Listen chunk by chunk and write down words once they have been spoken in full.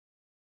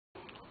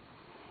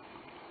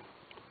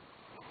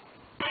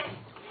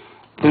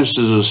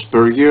Census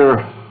per year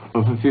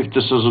of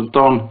 50,000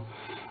 ton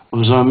of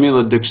the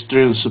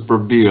amylodextrin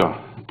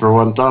superbio per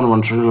 1 ton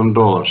 $1 trillion,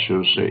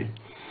 you say.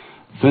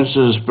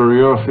 Census per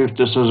year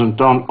 50,000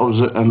 ton of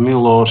the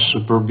amylose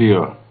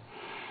superbio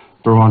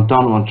per 1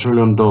 ton $1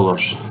 trillion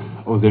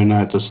of the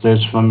United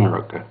States of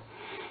America.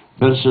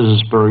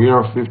 Census per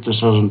year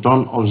 50,000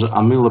 ton of the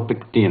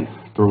amylopectin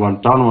per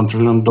 1 ton $1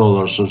 trillion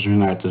of the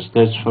United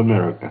States of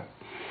America.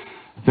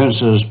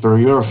 Census per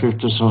year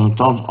 50,000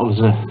 tons of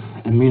the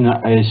amino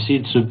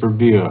acid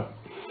superbio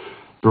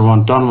per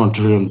 1 ton $1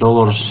 trillion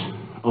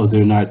of the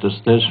United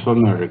States of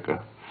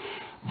America.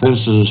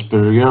 Census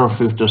per year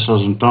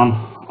 50,000 tons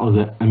of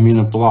the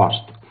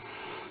aminoplast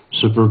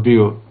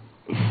superbio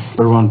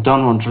per 1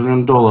 ton $1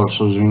 trillion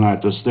of the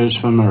United States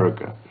of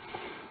America.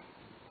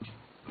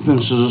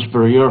 Census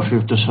per year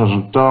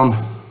 50,000 tons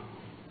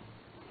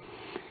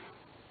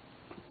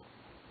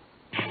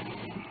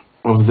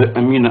of the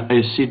amino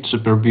acid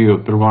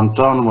superbio per 1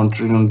 ton $1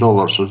 trillion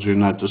of the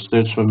United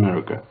States of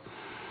America.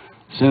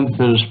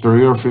 Census per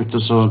year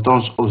 50,000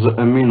 tons of the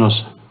aminos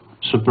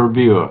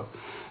superbio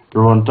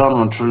per 1 ton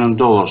 $1 trillion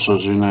of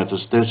the United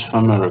States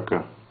of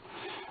America.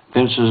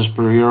 Census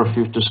per year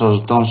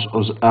 50,000 tons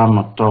of the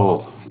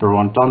amytol per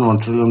 1 ton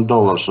 $1 trillion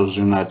of the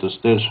United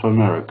States of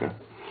America.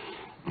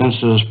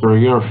 Census per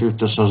year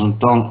 50,000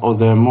 tons of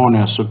the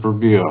ammonia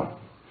superbio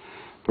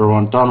per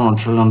 1 ton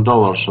 $1 trillion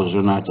of the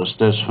United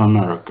States of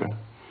America.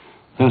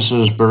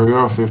 Census per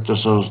year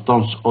 50,000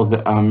 tons of the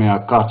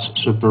ammiacats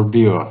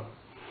superbio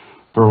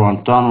per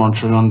 1 ton $1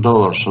 trillion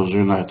of the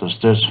United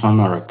States of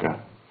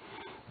America.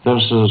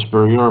 Census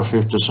per year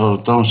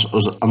 50,000 tons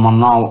of the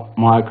ammonal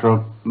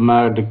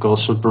micromedical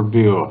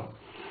superbio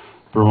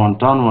per 1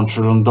 ton $1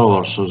 trillion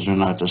of the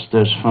United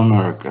States of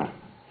America.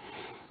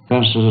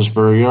 Census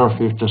per year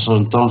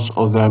 50,000 tons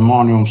of the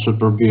ammonium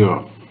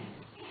superbio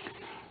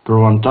per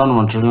 1 ton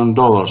 $1 trillion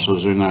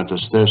of the United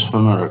States of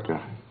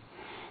America.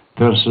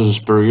 Census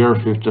per year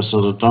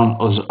 50,000 tons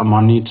of the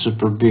ammonite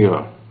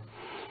superbio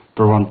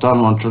per 1 ton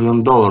 $1 trillion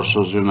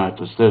of the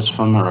United States of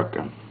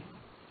America.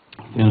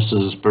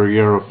 Census per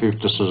year of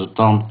 50,000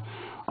 tons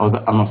of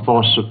the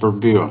amorphous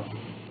superbio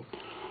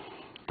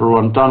per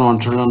 1 ton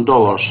 $1 trillion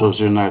of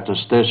the United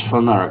States of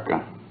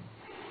America.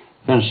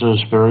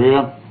 Census per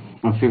year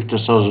of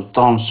 50,000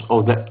 tons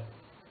of the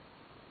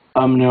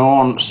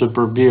amnion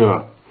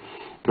superbio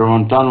per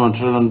 1 ton $1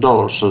 trillion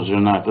of the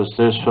United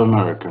States of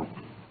America.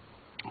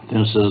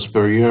 Census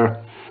per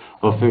year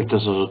of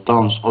 50,000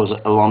 tons of the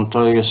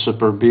allantois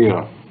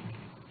superbio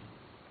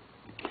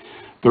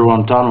per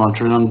 1 ton $1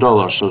 trillion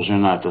of the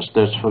United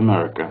States of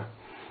America.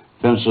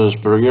 Census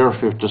per year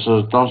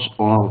 50,000 tons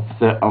of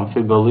the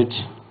amphibolites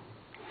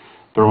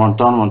per 1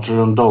 ton $1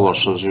 trillion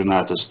of the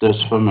United States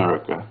of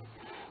America.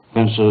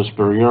 Census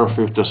per year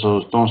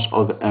 50,000 tons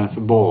of the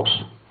amphiboles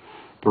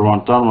per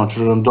 1 ton $1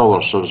 trillion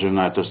of the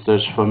United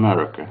States of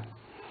America.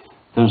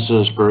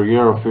 Census per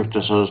year of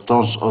 50,000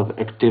 tons of the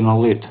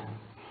actinolite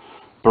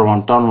per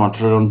 1 ton $1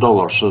 trillion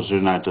of the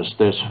United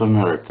States of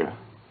America.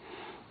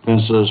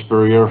 Census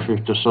per year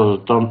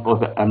 50,000 tons of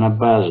the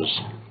anabases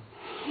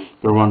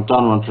per 1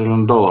 ton $1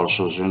 trillion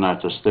of the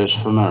United States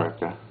of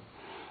America.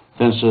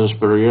 Census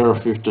per year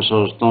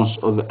 50,000 tons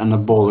of the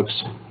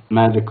anabolics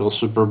medical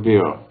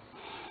superbio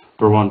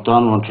per 1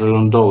 ton $1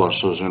 trillion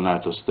of the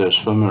United States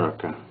of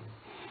America.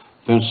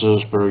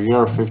 Census per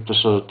year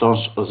 50,000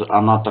 tons of the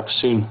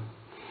anatoxin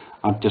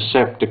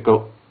antiseptic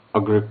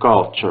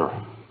agriculture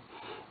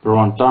per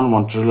 1 ton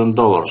 $1 trillion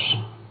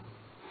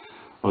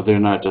of the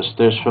United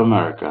States of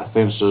America.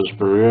 Census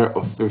per year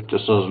of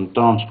 50,000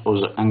 tons of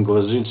the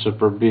anglazine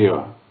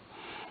superbio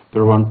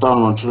per 1 ton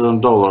 $1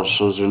 trillion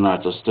of the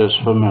United States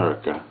of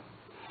America.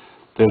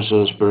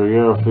 Census per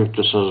year of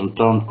 50,000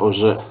 tons of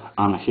the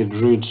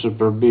anhydride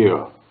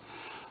superbio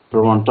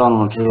per 1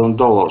 ton $1 trillion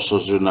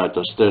of the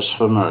United States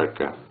of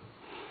America.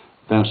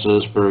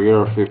 Census per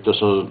year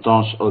 50,000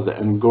 tons of the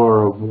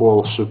Angora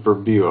wool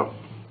superbio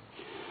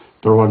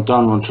per 1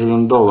 ton $1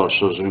 trillion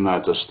of the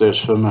United States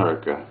of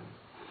America.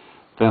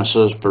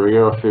 Census per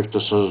year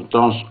 50,000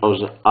 tons of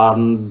the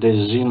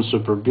andesine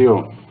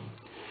superbio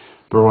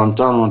per 1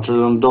 ton $1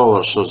 trillion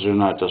of the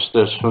United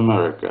States of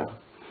America.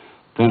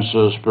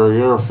 Census per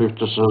year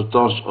 50,000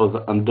 tons of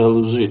the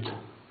andalusite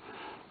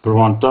per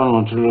 1 ton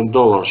 $1 trillion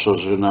of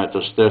the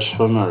United States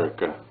of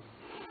America.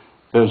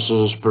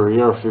 Census per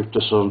year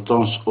 50,000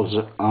 tons of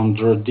the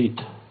andradite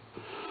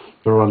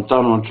per 1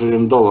 ton $1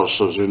 trillion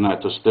of the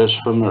United States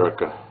of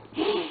America.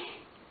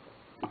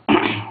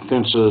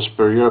 Census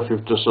per year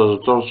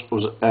 50,000 tons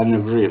of the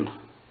anhydrine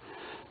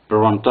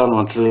per 1 ton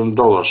 $1 trillion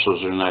of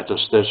the United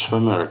States of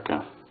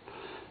America.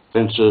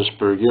 Census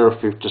per year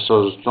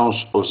 50,000 tons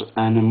of the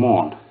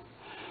anemone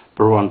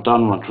per 1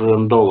 ton $1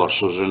 trillion of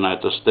the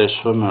United States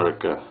of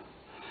America.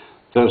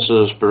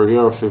 Census per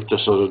year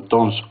 50,000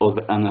 tons of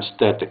the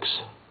anesthetics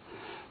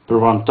per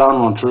 1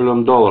 ton $1 trillion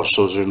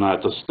of the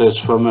United States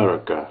of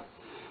America.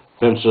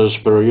 Census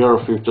per year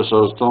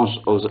 50,000 tons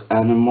of the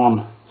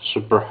anemone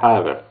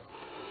superheavy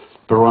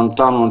per 1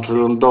 ton $1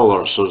 trillion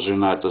of the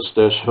United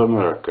States of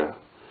America.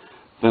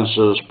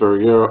 Fences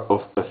per year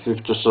of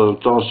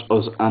 57 tons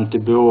of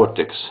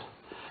antibiotics.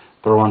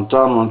 Per 1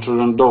 ton, $1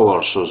 trillion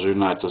of the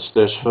United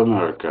States of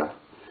America.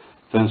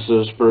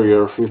 Fences per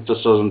year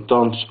 50,000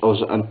 tons of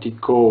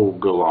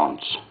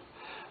anticoagulants.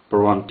 Per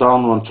 1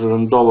 ton, $1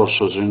 trillion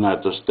of the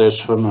United States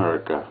of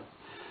America.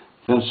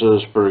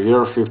 Fences per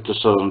year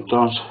 50,000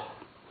 tons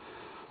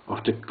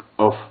of the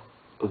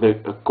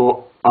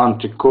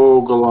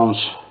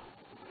anticoagulants.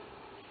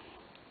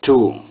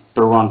 2.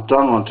 Per 1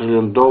 ton, $1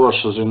 trillion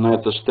of the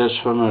United States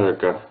of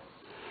America.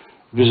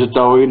 Visit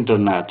our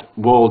internet,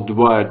 World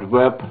Wide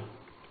Web,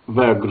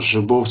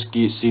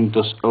 Grzyzbowski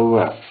Synthos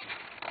OV.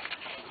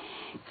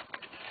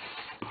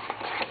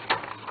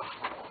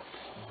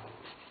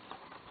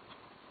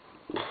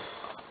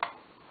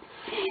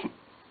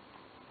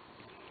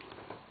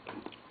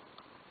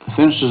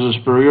 Fences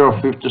per year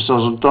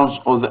 50,000 tons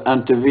of the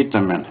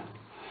antivitamin.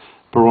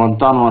 Per 1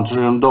 ton, $1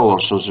 trillion of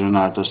the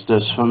United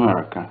States of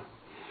America.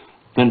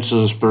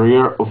 Fences per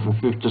year of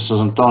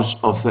 50,000 tons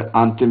of the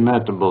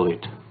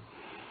antimetabolite.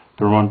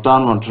 Per 1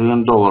 ton, $1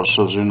 trillion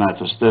of the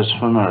United States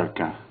of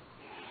America.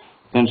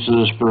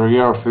 Fences per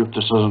year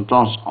 50,000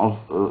 tons of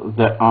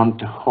the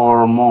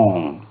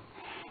antihormone.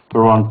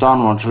 Per 1 ton,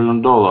 $1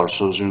 trillion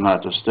of the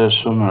United States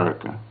of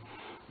America.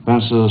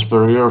 Fences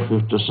per year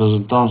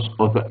 50,000 tons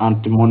of the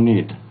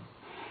antimonide.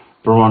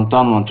 Per 1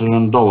 ton, $1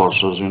 trillion of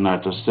the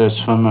United States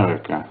of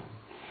America.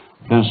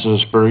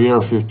 Fences per year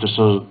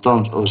 50,000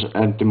 tons of the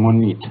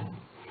antimonide.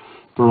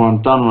 Per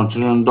 1 ton, $1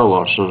 trillion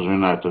of the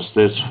United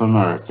States of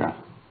America.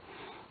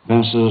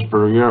 Fences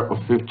per year of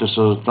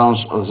 50,000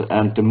 tons of the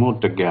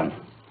antimutagen.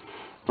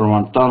 Per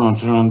 1 ton, $1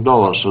 trillion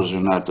of the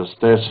United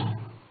States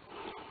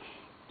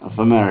of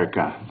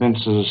America.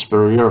 Fences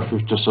per year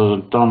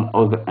 50,000 tons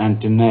of the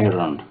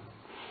antineuron.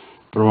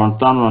 Per 1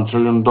 ton, $1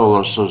 trillion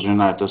of the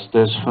United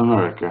States of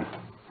America.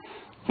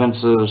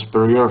 Fences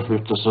per year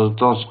 50,000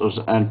 tons of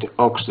the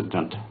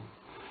antioxidant.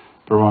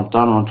 Per 1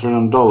 ton, $1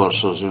 trillion of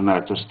the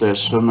United States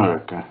of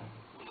America.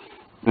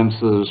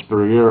 Fences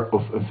per year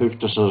of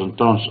 50,000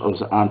 tons of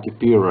the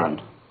antipyrin.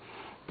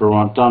 Per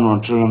 1 ton,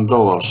 $1 trillion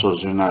of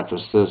the United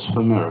States of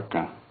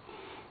America.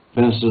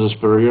 Fences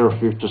per year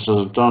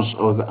 50,000 tons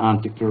of the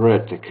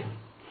antipyretic.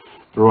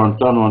 Per 1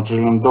 ton, $1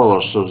 trillion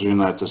of the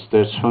United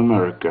States of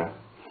America.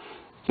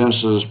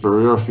 Fences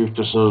per year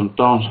 50,000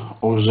 tons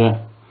of the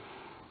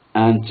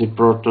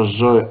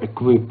antiprotozoa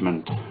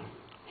equipment.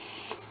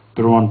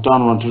 Per 1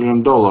 ton, $1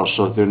 trillion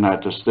of the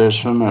United States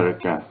of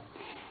America.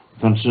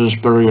 Fences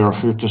per year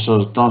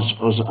 50,000 tons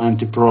of the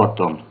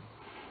antiproton.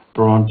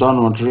 Per 1 ton,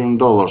 $1 trillion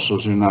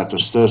of the United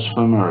States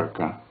of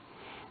America.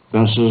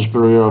 Fences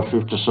per year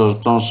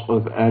 50,000 tons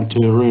of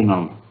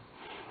antirenum.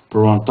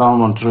 Per 1 ton,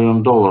 $1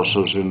 trillion of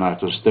the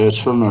United States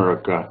of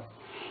America.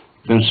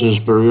 Fences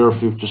per year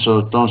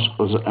 50,000 tons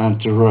of the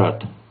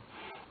anti-rat.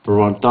 Per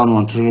 1 ton,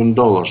 $1 trillion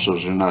of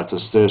the United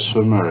States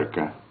of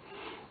America.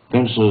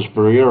 Fences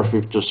per year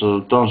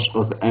 50,000 tons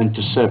of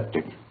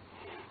antiseptic.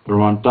 Per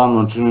 1 ton,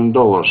 $1 trillion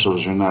of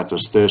the United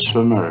States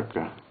of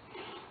America.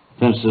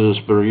 Fences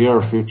per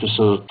year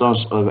 50,000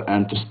 tons of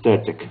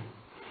antistatic.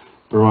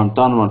 Per 1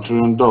 ton, $1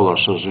 trillion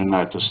of the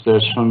United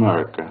States of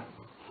America.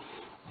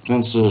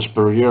 Fences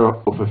per year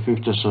of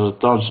 50,000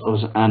 tons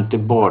of the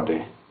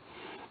antibody.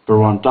 Per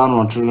 1 ton,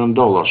 $1 trillion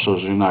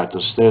of the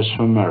United States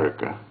of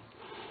America.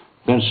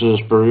 Fences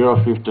per year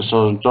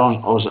 50,000 tons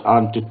of the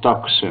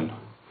antitoxin.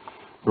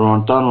 Per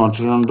 1 ton, $1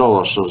 trillion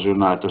of the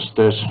United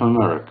States of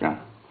America.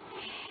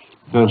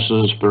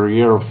 Fences per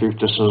year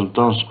 50,000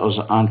 tons of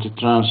the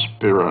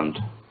antitranspirant.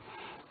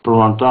 Per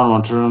 1 ton,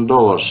 $1 trillion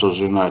of the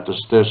United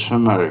States of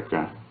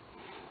America.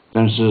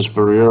 Fences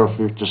per year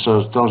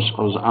 50,000 tons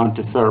of the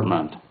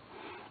antiferment.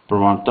 Per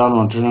 1 ton,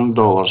 $1 trillion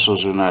of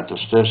the United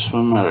States of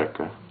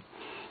America.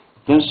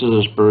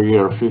 Fences per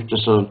year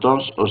 50,000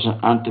 tons of the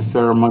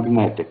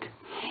antiferromagnetic.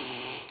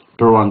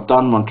 Per 1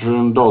 ton, $1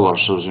 trillion of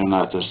the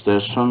United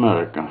States of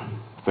America.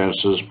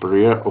 Fences per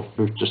year of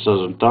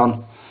 50,000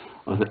 tons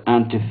of the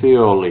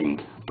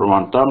anti-fueling. Per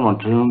 1 ton, $1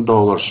 trillion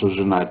of the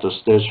United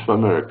States of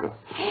America.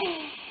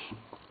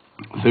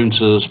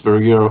 Fences per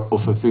year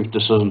of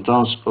 50,000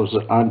 tons of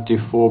the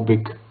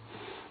antiphobic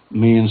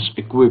means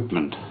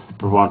equipment.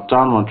 Per 1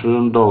 ton, $1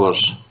 trillion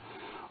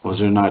of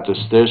the United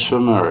States of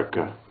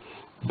America.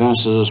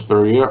 Fences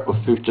per year of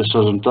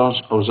 50,000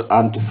 tons of the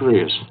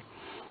antifreeze.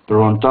 Per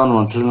 1 ton,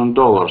 $1 trillion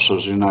of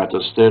the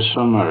United States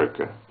of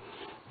America.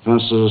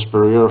 Fences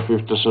per year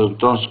 50,000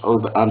 tons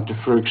of the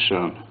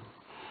anti-friction.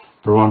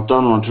 Per 1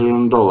 ton, $1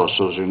 trillion of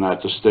the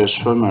United States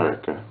of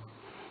America.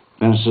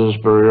 Fences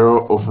per year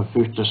of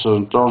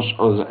 50,000 tons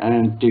of the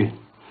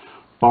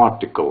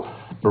anti-particle.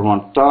 Per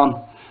 1 ton,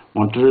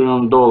 $1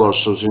 trillion of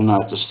the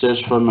United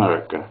States of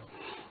America.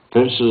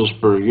 Fences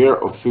per year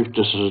of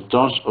 50,000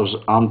 tons of the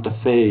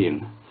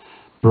antiphane.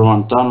 Per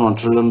 1 ton,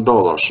 $1 trillion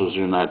of the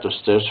United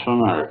States of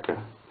America.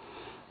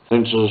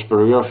 Fences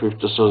per year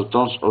 50,000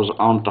 tons of the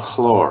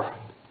antichlor.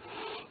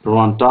 Per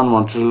 1 ton,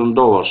 $1 trillion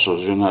of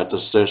the United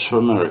States of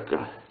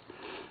America.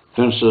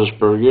 Fences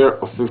per year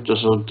of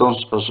 50,000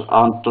 tons of the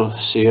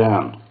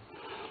anthocyan.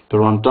 per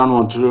 1 ton,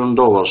 $1 trillion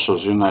of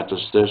the United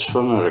States of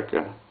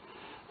America.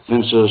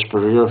 Fences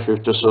per year,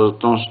 50,000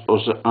 tons of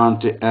the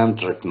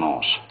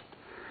anti-anthracnose.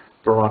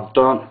 Per 1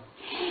 ton,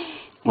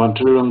 $1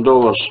 trillion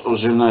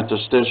of the United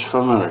States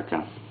of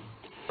America.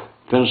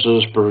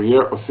 Fences per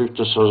year of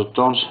 50,000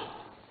 tons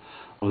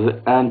of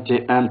the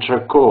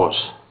anti-anthracose.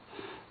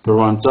 Per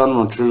 1 ton,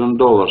 $1 trillion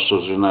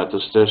of the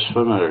United States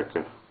of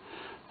America.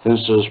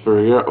 Fences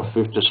per year of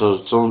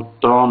 50,000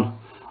 tons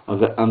of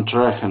the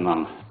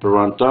anthracnone. Per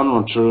 1 ton,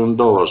 $1 trillion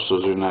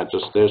of the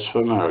United States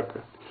of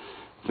America.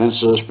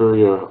 Fences per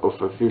year of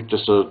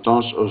 50,000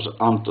 tons of the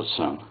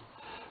anthracene.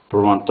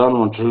 Per 1 ton,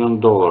 $1 trillion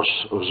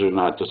of the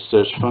United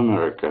States of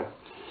America.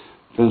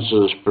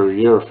 Fences per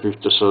year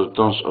 50,000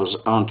 tons of the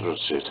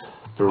anthracite.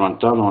 Per 1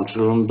 ton, $1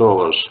 trillion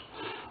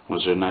of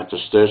the United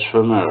States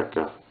of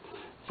America.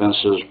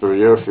 Fences per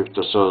year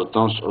 50,000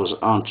 tons of the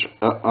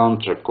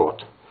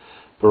anthracite.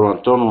 Per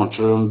 1 ton, $1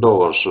 trillion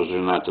of the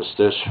United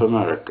States of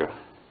America.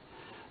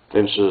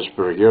 Fences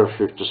per year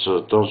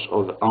 50,000 tons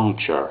of the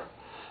anchor.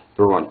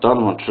 Per 1 ton,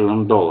 $1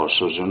 trillion of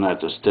the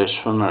United States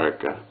of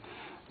America.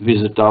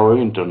 Visit our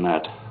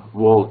internet,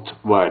 World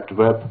Wide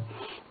Web,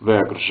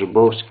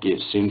 Grzyzbowski,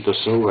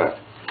 Synthos.lv.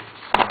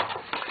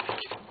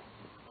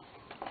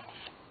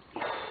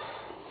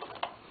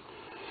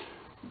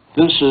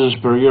 Fences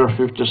per year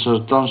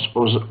 50,000 tons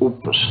of the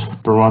upas.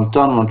 Per 1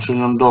 ton, $1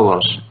 trillion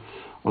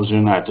of the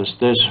United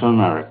States of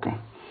America.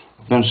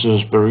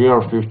 Fences per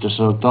year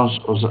 50,000 tons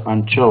of the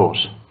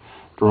anchovies.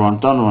 Per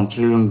 1 ton, $1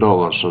 trillion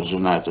of the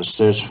United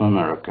States of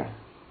America.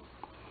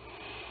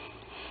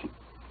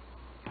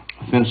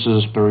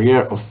 Fences per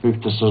year of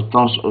 50,000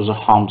 tons of the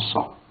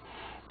hamsa.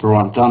 Per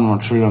 1 ton,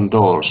 $1 trillion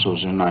of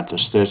the United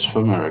States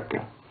of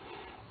America.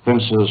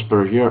 Fences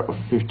per year of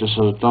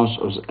 50,000 tons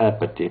of the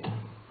apatite.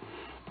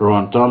 Per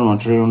 1 ton,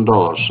 $1 trillion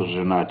of the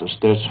United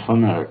States of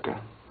America.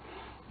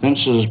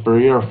 Fences per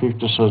year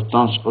 50,000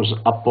 tons of the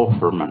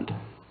apophyrin.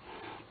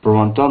 Per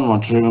 1 ton,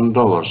 $1 trillion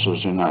of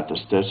the United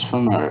States of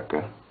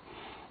America.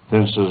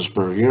 Fences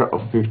per year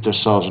of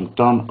 50,000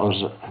 tons of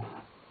the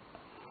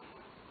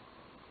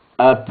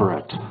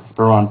apparat.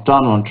 Per 1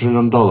 ton, $1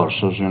 trillion of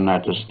the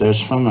United States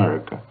of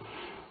America.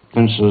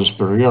 Fences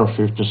per year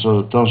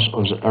 50,000 tons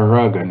of the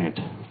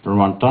aragonite. Per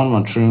 1 ton,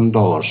 $1 trillion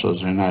of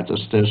the United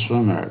States of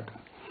America.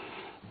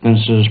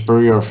 Fences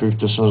per year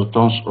 50,000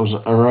 tons of the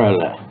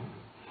arella.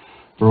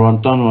 Per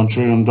 1 ton, $1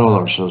 trillion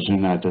of the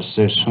United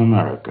States of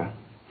America.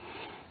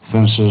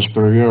 Fences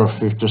per year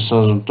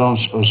 50,000 tons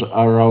of the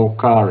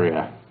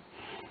araucaria.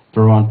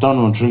 Per 1 ton,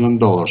 $1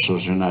 trillion of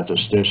the United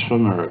States of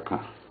America.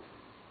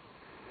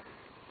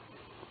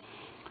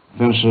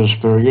 Fences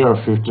per year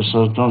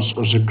 50,000 tons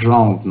of the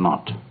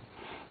groundnut.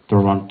 Per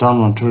 1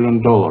 ton, $1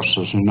 trillion of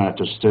the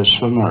United States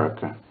of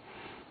America.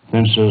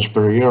 Fences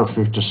per year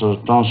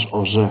 50,000 tons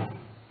of the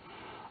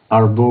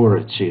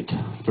arboricide.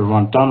 Per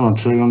 1 ton,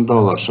 $1 trillion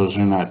of the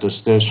United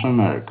States of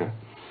America.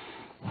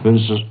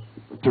 Fences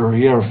per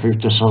year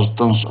 50,000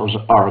 tons of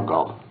the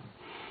argal.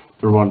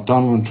 Per 1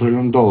 ton, $1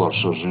 trillion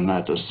of the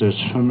United States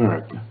of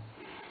America.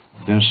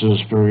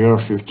 Fences per year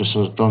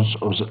 50,000 tons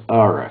of the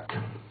arak.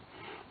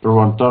 Per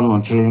 1 ton,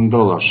 $1 trillion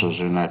of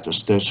the United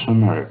States of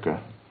America.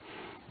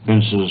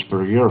 Fences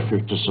per year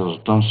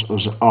 50,000 tons of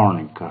the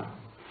arnica.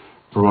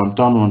 Per 1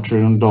 ton, $1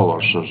 trillion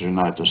of the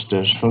United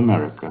States of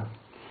America.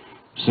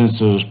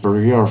 Fences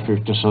per year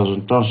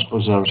 50,000 tons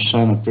of the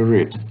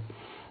arsenopyrite.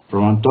 Per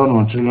 1 ton,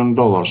 $1 trillion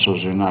of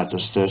the United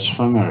States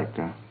of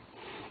America.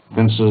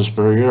 Fences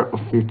per year of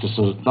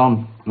 50,000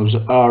 tons of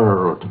the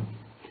arrowroot.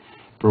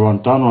 Per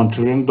 1 ton, $1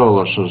 trillion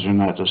of the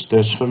United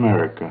States of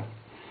America.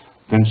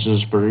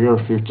 Fences per year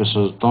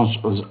 50,000 tons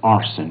of the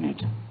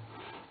arsenite.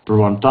 Per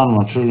 1 ton,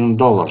 $1 trillion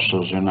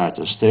of the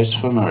United States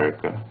of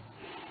America.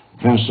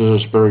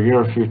 Fences per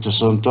year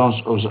 50,000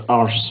 tons of the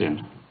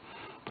arsine.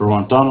 Per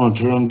 1 ton, $1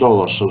 trillion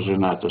of the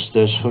United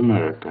States of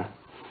America.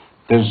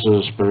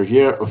 Fences per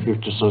year of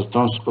 50,000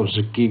 tons of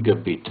the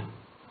gigabit.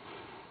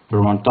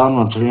 Per 1 ton,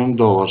 $1 trillion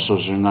of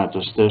the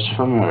United States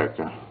of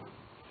America.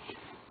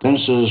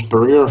 Fences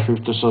per year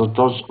 50,000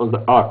 tons of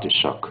the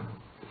artichoke.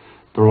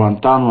 Per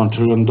 1 ton, $1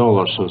 trillion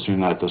of the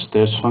United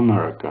States of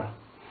America.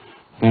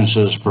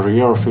 Fences per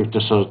year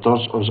 50,000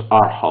 tons of the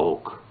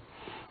arhaluk.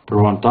 Per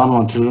 1 ton,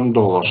 $1 trillion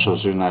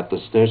of the United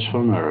States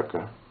of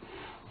America.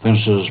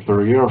 Fences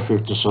per year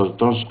 50,000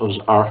 tons of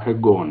the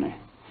archegony.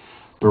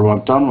 Per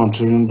 1 ton, $1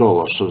 trillion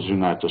of the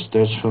United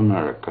States of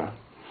America.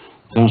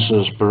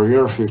 Fences per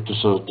year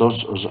 50,000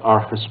 tons of the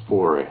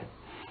archespore.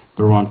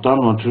 Per 1 ton,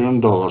 $1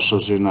 trillion of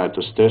the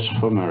United States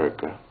of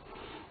America.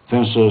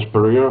 Fences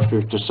per year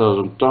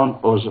 50,000 tons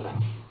of the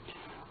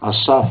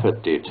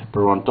asafoetide.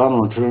 Per 1 ton,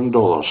 $1 trillion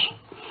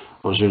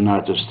of the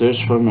United States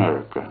of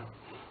America.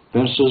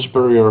 Fences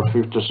per year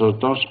 50,000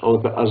 tons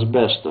of the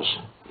asbestos.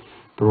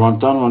 Per 1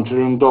 ton, $1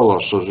 trillion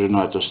of the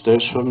United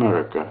States of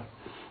America.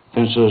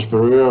 Fences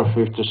per year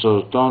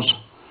 50,000 tons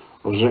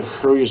of the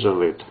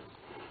chrysolite.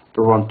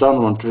 Per 1 ton,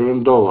 $1 trillion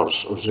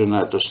of the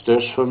United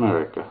States of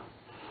America.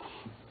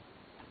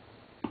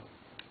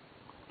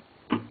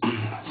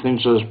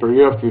 Fences per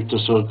year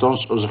 50,000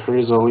 tons of the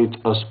chrysolite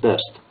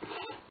asbestos.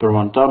 per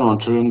 1 ton,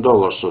 $1 trillion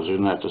of the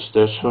United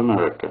States of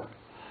America.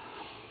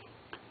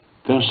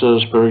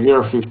 Pensions per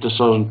year,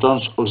 50,000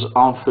 tons of the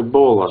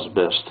amphibole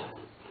asbest.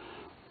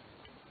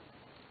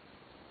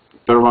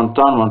 Per 1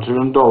 ton, $1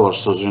 trillion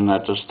of the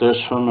United States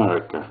of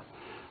America.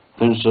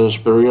 Pensions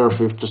per year,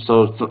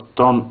 50,000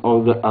 tons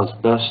of the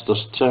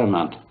asbestos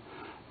cement.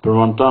 Per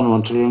 1 ton,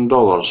 $1 trillion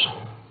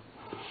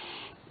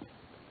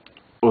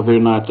of the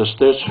United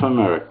States of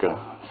America.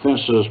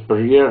 Pensions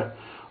per year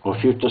of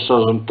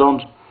 50,000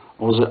 tons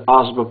of the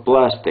asbestos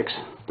plastics.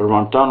 Per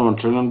 1 ton, $1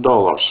 trillion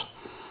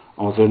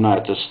of the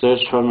United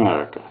States of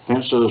America.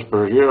 Pensions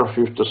per year of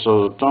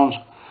 50,000 tons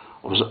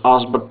of the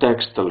asbestos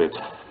textile.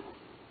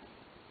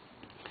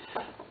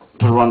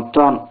 Per 1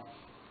 ton,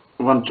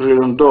 $1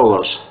 trillion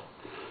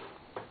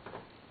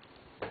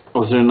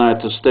of the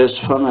United States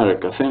of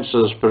America.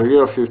 Pensions per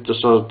year of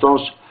 50,000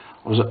 tons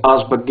of the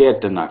asbestos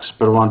Getinax.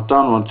 Per 1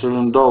 ton, $1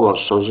 trillion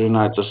of the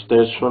United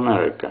States of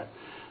America.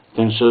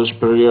 Pensions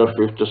per year of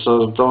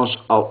 50,000 tons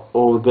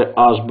of the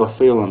asbestos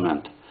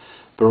filament.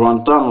 Per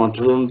 1 ton, $1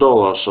 trillion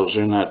of the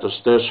United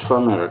States of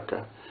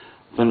America.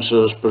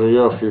 Pensions per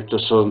year of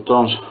 50,000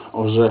 tons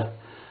of the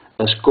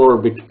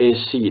ascorbic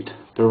acid.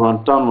 Per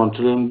 1 ton, $1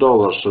 trillion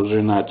of the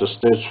United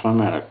States of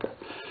America.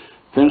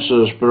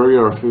 Pensions per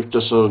year of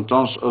 50,000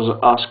 tons of the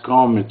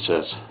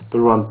ascorbic.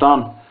 Per 1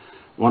 ton,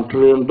 $1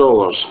 trillion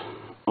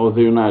of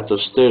the United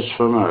States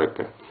of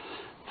America.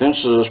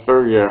 Pensions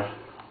per year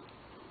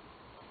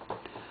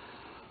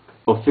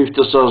of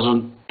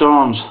 50,000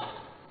 tons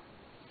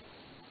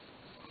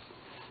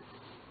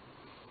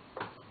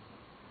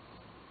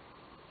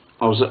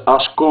of the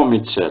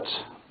ascorbic.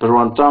 Per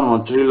 1 ton,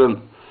 $1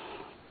 trillion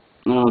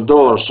of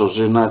the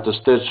United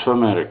States of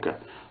America.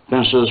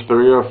 Pensions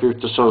per year of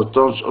 50,000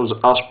 tons of the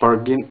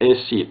asparagine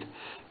acid.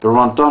 Per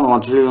 1 ton,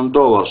 $1 trillion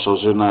of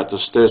the United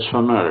States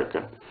of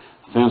America.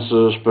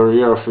 Pensions per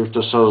year of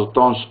 50,000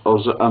 tons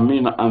of the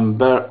amino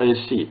amber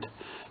acid.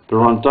 Per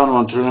 1 ton,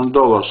 $1 trillion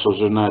of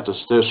the United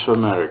States of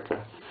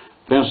America.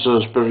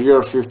 Pensions per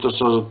year of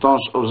 50,000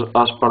 tons of the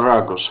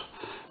asparagus.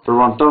 Per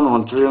 1 ton,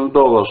 $1 trillion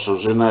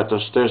of the United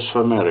States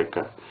of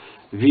America.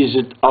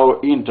 Visit our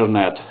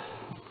internet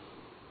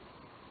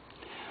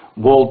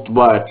World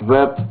Wide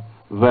Web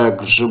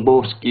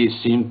Grzybowski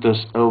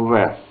Synthes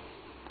LV.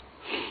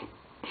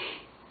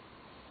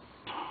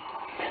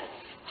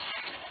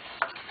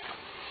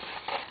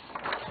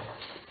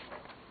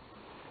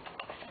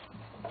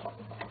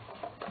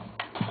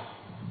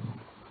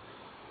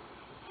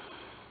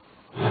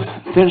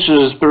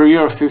 Pensions per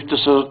year of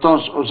 50,000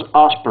 tons of the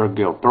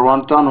aspergil. Per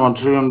 1 ton, $1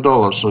 trillion of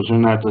the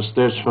United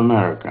States of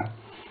America.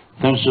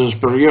 Pensions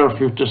per year of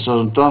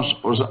 50,000 tons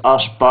of the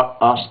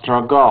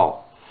astragal.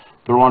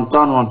 Per 1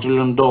 ton, $1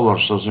 trillion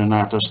of the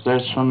United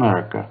States of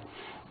America.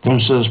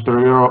 Pensions per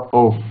year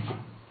of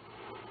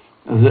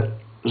the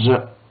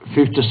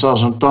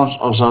 50,000 tons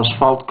of the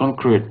asphalt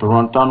concrete. Per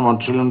 1 ton,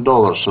 $1 trillion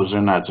of the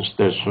United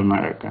States of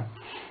America.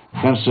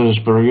 Pensions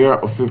per year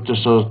of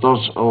 50,000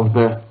 tons of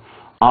the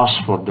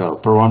asphodel.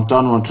 Per 1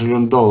 ton, $1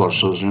 trillion of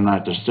the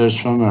United States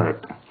of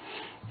America.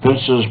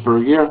 Pensions per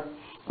year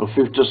of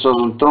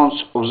 50,000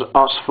 tons of the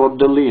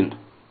asphodelene.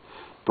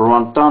 Per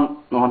 1 ton,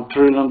 $1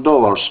 trillion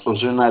of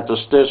the United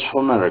States of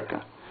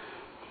America.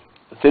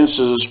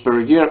 Pensions per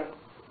year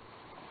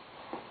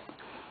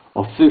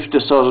of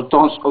 50,000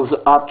 tons of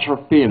the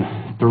atropine.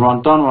 Per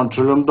 1 ton, $1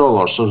 trillion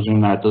of the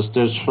United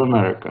States of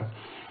America.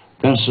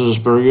 Pensions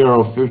per year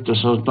of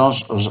 50,000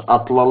 tons of the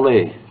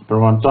atlalay. Per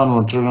 1 ton,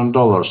 $1 trillion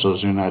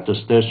of the United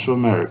States of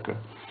America.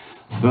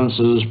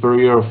 Pensions per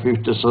year of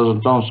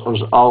 50,000 tons of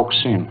the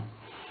auxin.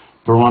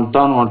 Per 1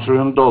 ton, $1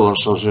 trillion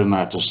of the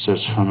United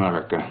States of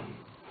America.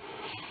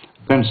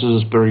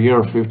 Pensions per year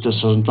of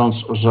 50,000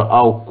 tons of the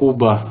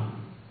aucuba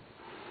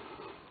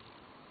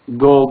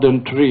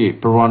golden tree.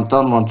 Per 1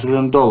 ton, $1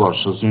 trillion of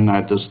the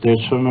United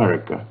States of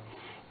America.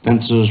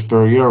 Pensions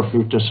per year of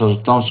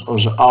 50,000 tons of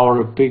the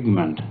aury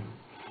pigment.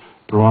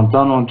 Per 1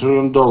 ton, $1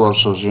 trillion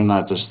of the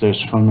United States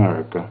of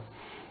America.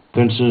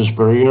 Pensions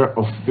per year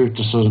of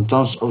 50,000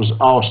 tons of the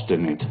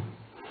austenite.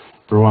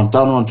 Per 1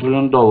 ton, $1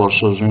 trillion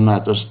of the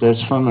United States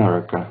of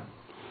America.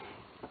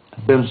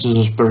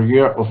 Pensions per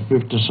year of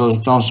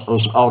 50,000 tons of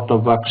the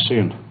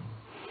autovaccine.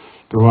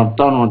 Per 1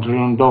 ton, $1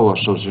 trillion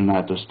of the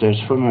United States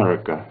of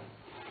America.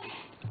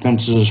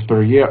 Pensions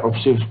per year of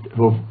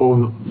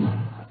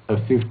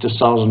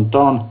 50,000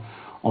 tons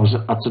of the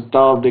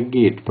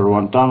acetaldehyde. Per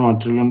 1 ton,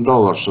 $1 trillion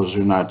of the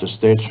United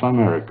States of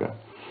America.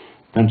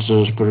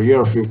 Pensions per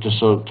year of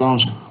 50,000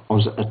 tons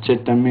of the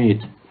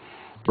acetamide.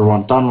 Per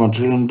 1 ton, $1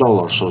 trillion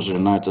of the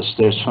United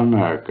States of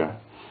America.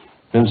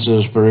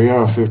 Pensions per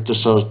year of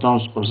 50,000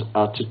 tons of the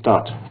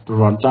acetate. Per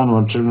 1 ton,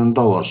 $1 trillion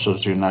of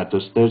the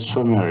United States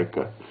of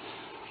America.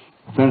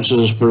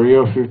 Pensions per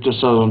year of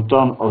 50,000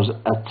 tons of the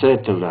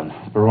acetylene.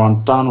 Per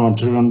 1 ton, $1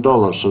 trillion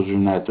of the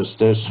United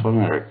States of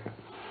America.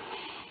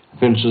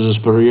 Pensions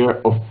per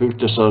year of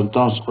 50,000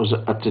 tons of the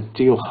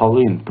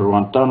acetylcholine. Per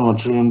 1 ton, $1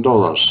 trillion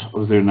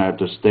of the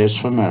United States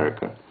of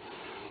America.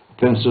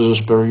 Pensions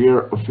per year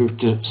of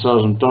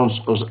 50,000 tons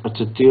of the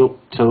acetyl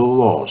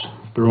cellulose.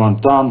 Per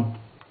 1 ton,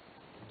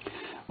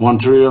 $1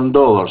 trillion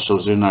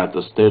of the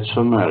United States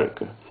of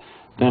America.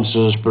 10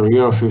 cents per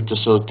year of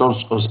 50,000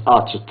 tons of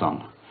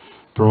acetone.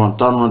 Per 1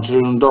 ton, $1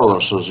 trillion of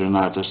the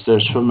United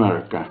States of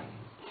America.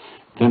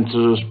 10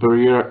 cents per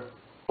year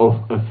of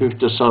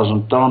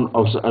 50,000 tons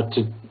of the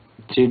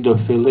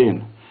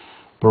acetylcholine.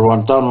 Per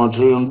 1 ton, $1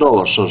 trillion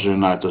of the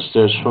United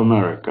States of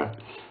America.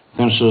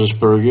 10 cents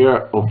per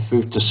year of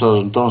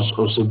 50,000 tons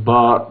of the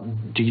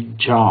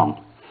badigeon.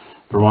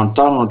 Per 1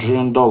 ton, $1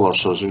 trillion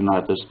of the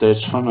United States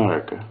of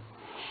America.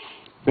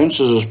 10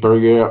 cents per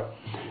year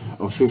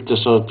of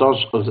 50,000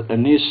 tons of the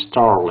anise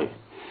starley.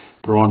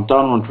 Per 1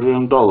 ton, $1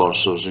 trillion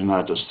of the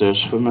United States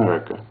of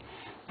America.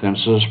 10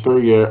 cents per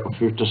year of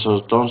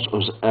 50,000 tons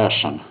of the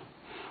ashen.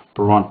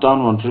 Per 1 ton,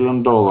 $1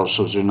 trillion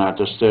of the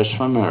United States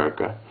of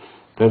America.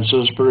 10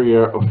 cents per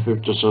year of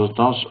 50,000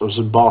 tons of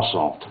the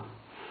basalt.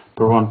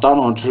 Per 1 ton,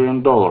 $1 trillion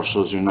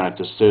of the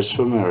United States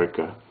of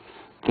America.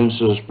 10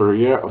 cents per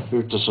year of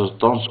 50,000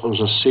 tons of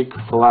the thick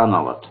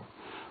flannelette.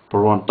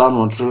 Per 1 ton,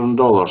 $1 trillion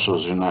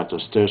of the United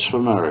States of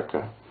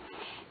America.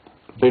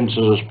 10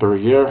 cents per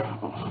year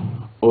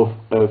of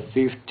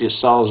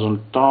 50,000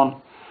 tons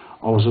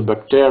of the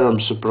bacterium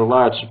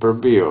Superlite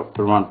Superbio.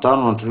 Per 1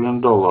 ton, $1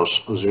 trillion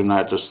of the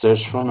United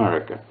States of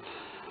America.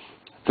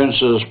 10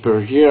 cents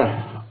per year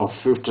of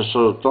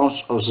 50,000 tons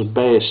of the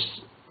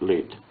base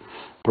lead.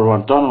 Per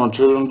 1 ton, $1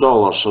 trillion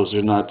of the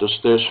United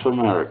States of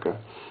America.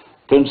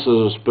 10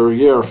 cents per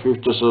year of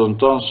 50,000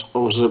 tons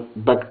of the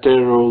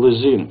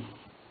bacteriolysine.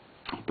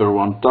 Per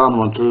 1 ton,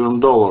 $1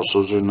 trillion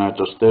of the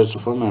United States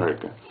of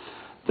America.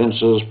 10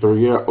 cents per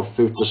year of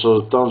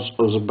 50,000 tons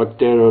of the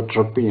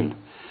bacteriotropin.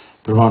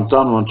 Per 1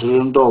 ton, $1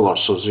 trillion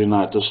of the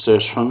United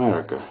States of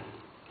America.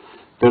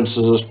 10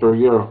 cents per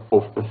year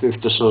of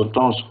 50,000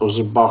 tons of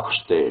the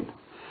Bachstein.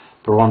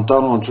 Per 1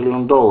 ton, $1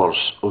 trillion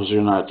of the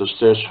United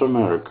States of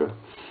America.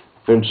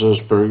 10 cents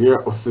per year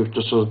of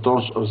 50,000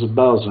 tons of the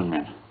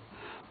Balsamine.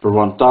 Per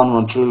 1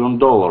 ton, $1 trillion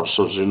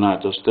of the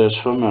United States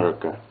of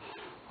America.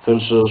 10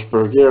 cents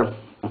per year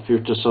of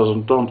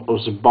 50,000 tons of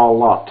the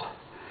Balat.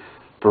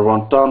 Per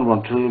 1 ton,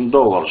 $1 trillion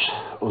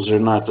of the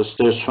United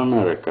States of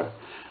America.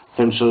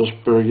 10 cents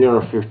per year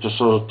of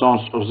 50,000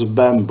 tons of the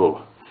bamboo.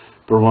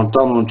 Per 1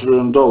 ton, $1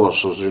 trillion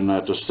of the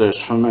United States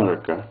of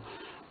America.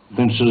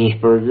 10 cents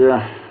per year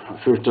of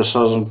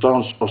 50,000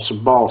 tons of the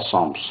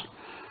balsams.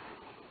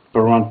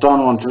 Per 1 ton,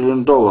 $1 trillion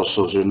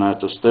of the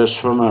United States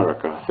of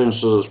America. 10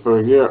 cents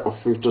per year of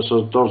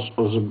 50,000 tons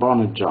of the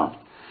bonigeon.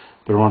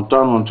 Per 1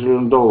 ton, $1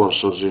 trillion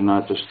of the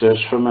United States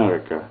of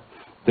America.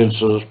 10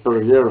 cents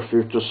per year of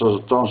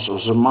 50,000 tons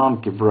of the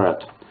monkey bread.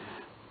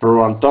 Per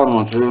 1 ton,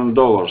 $1 trillion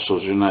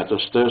of the United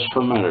States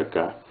of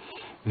America.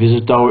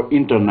 Visit our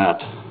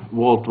internet,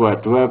 World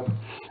Wide Web,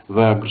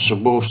 via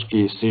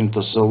Grzyboski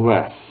Synthesis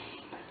LV.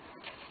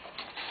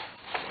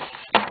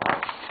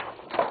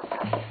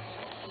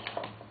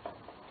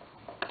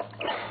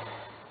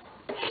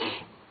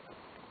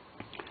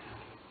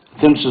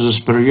 Cents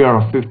per year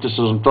of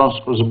 50,000 tons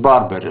of the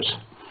barberries.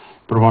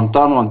 Per 1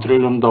 ton, $1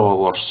 trillion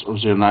of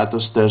the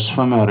United States of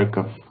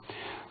America.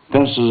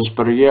 10 cents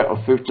per year of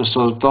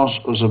 50,000 tons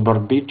of the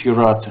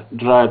barbiturate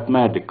dried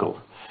medical.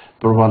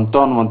 Per 1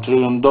 ton, $1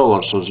 trillion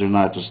of the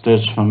United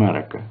States of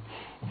America.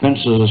 10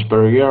 cents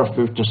per year of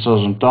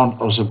 50,000 tons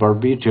of the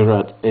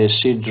barbiturate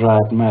AC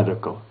dried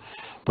medical.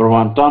 Per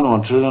 1 ton,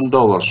 $1 trillion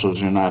of the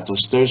United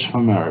States of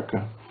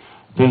America.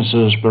 10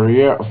 cents per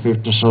year of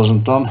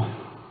 50,000 tons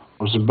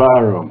of the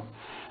barium.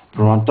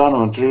 Per 1 ton,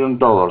 $1 trillion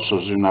of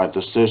the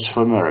United States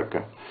of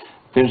America.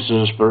 10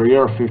 cents per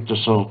year of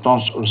 50,000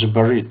 tons of the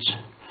barytes.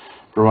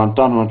 Per 1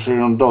 ton, $1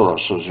 trillion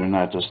of the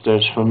United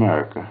States of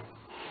America.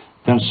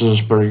 10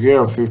 cents per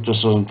year of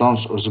 50,000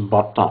 tons of the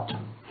batat.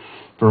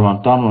 Per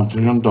 1 ton, $1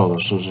 trillion of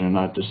the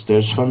United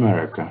States of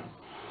America.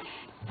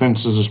 10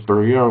 cents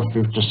per year of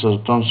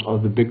 50,000 tons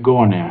of the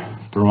begonia.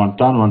 Per 1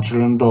 ton, $1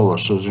 trillion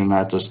of the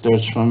United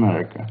States of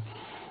America.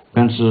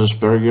 10 cents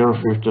per year of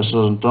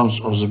 50,000 tons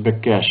of the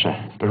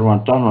Bekesha. Per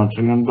 1 ton, $1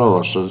 trillion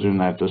of the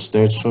United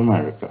States of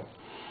America.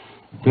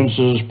 10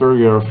 cents per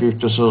year of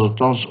 50,000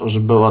 tons of the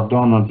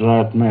belladonna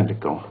dried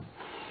medical.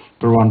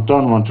 Per 1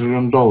 ton, $1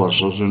 trillion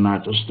of the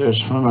United States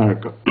of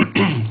America.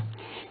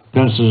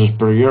 10 cents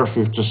per year of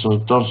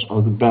 50,000 tons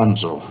of the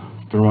benzyl.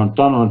 Per 1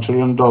 ton, $1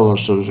 trillion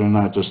of the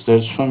United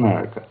States of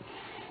America.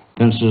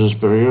 10 cents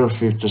per year of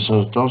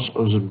 50,000 tons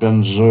of the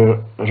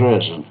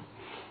benzoresin.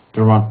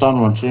 Per 1 ton,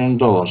 $1 trillion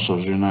of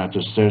the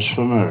United States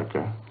of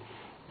America.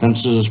 10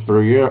 cents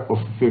per year of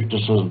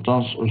 50,000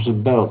 tons of the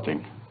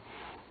belting.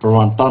 Per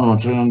 1 ton,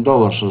 $1 trillion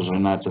of the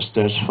United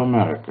States of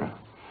America.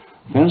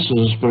 10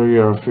 cents per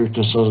year of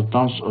 50,000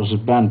 tons of the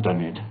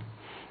bentonite.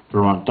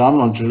 Per 1 ton,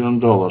 $1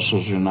 trillion of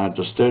the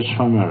United States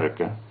of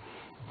America.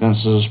 10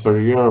 cents per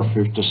year of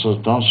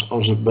 50,000 tons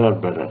of the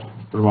berberine.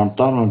 Per 1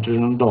 ton, $1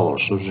 trillion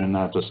of the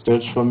United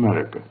States of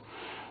America.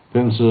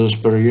 10 cents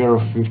per year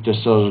of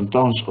 50,000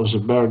 tons of the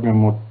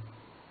bergamot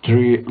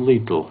tree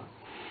little.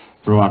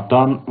 Per 1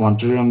 ton, $1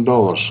 trillion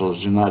of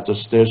the United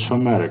States of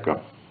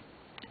America.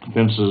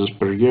 10 cents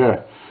per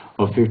year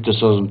of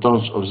 50,000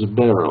 tons of the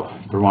beryl.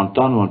 Per 1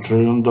 ton, $1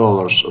 trillion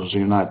of the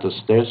United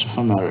States of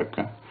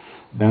America.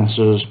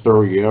 Census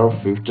per year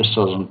of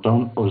 50,000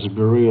 tons of the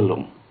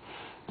beryllium.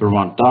 Per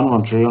 1 ton,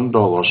 $1 trillion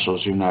of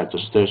the United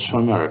States of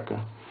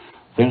America.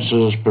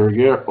 Census per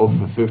year of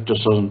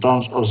 50,000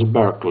 tons of the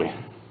berkeley.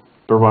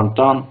 Per 1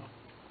 ton,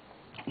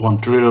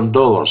 $1 trillion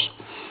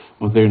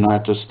of the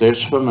United States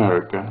of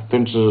America.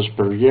 Census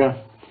per year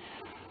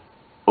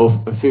of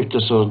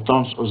 50,000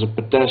 tons of the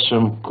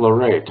potassium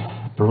chlorate.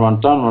 Per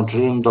 1 ton, $1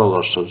 trillion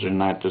of the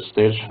United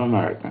States of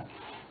America.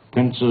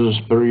 Census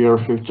per year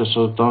of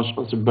 50,000 tons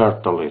of the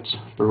berthollites.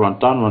 Per 1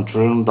 ton, $1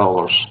 trillion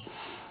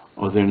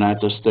of the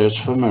United States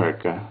of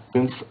America.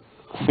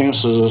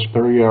 Census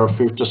per year of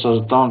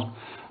 50,000 tons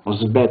of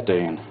the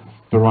betaine.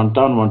 Per 1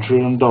 ton, $1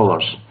 trillion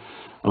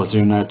of the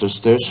United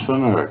States of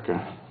America.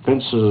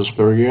 Census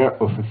per year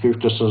of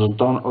 50,000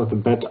 tons of the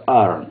beta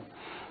iron.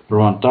 Per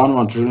 1 ton,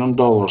 $1 trillion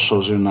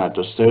of the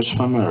United States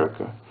of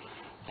America.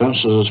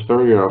 Census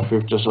per year of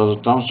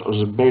 50,000 tons of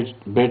the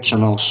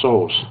bechamel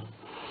sauce.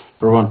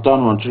 Per 1 ton,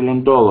 $1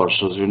 trillion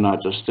of the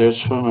United States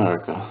of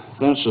America.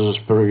 Census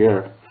per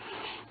year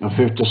of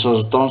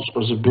 50,000 tons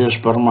of the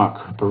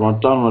biospharmac. Per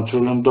 1 ton, $1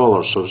 trillion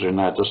of the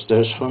United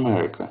States of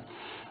America.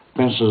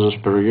 Census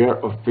per year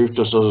of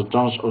 50,000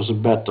 tons of the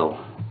betel.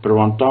 Per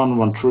 1 ton,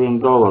 $1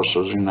 trillion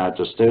of the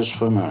United States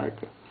of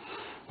America.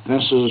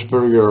 Census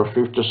per year of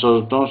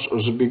 50,000 tons of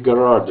the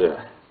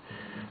bigardia.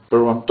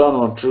 Per 1 ton,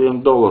 $1 trillion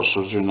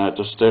of the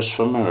United States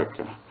of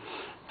America.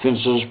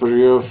 Census per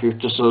year of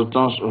 50,000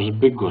 tons of the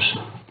bigus.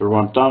 Per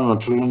 1 ton,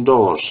 $1 trillion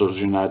of the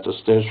United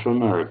States of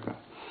America.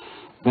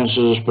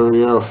 Census per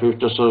year of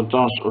 50,000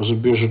 tons of the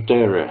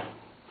bijuteria.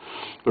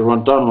 Per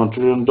 1 ton, $1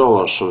 trillion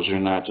of the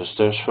United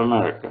States of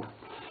America.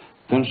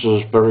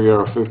 Census per year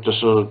of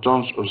 50,000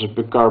 tons of the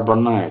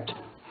bicarbonate.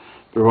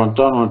 Per 1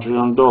 ton, $1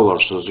 trillion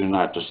of the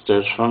United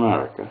States of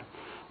America.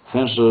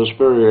 Census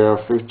per year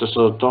of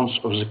 50,000 tons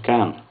of the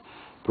can.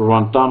 Per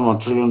 1 ton,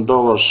 $1 trillion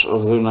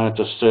of the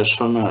United States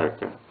of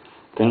America.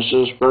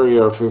 Census per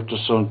year of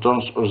 50,000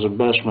 tons of the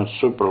basement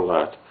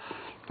superlight.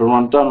 Per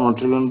 1 ton, $1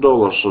 trillion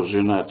of the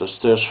United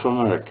States of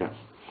America.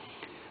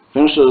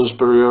 Census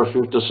per year of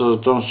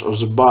 50,000 tons of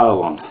the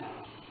biolon.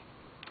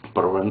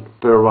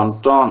 Per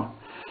 1 ton,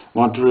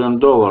 $1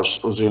 trillion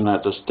of the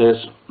United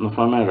States of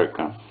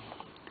America.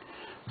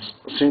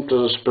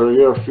 Synthesis per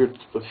year of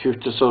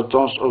 50,000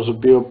 tons of the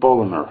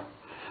biopolymer.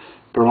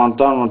 Per 1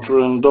 ton, $1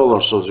 trillion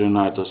of the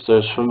United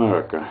States of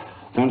America.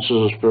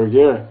 Synthesis per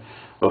year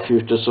of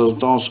 50,000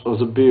 tons of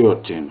the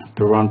biotin.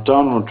 Per 1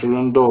 ton, $1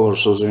 trillion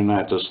of the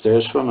United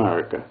States of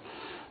America.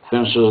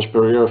 Synthesis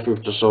per year of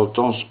 50,000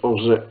 tons of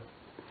the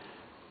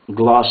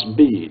glass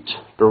beads.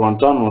 Per 1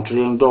 ton, $1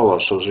 trillion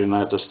of the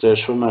United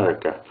States of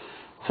America.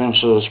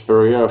 Synthesis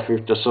per year of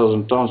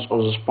 50,000 tons of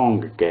the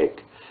sponge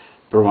cake.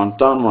 Per 1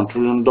 ton, $1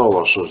 trillion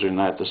of the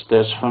United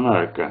States of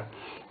America.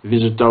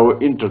 Visit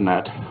our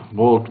internet,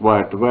 World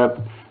Wide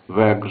Web,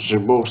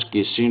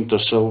 www.grzybowski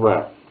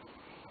Synthos.lv.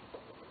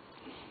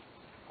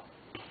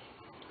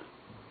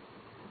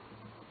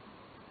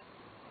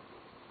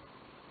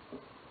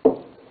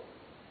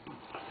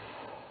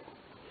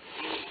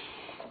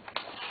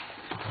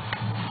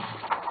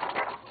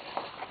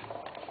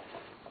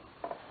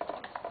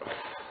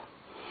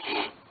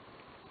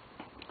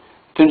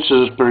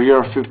 Synthesis per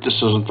year of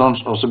 50,000 tons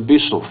of the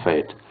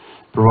bisulfate.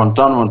 Per 1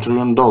 ton, $1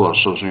 trillion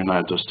of the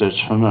United States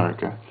of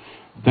America.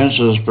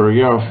 Synthesis per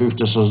year of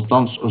 50,000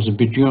 tons of the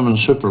bitumen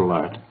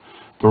superlight.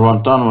 Per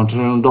 1 ton, $1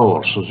 trillion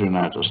of the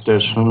United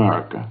States of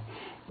America.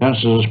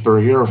 Synthesis per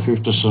year of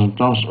 50,000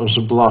 tons of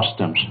the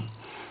blastems.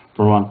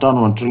 Per 1 ton,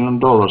 $1 trillion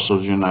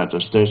of the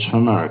United States of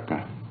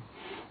America.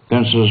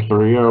 Synthesis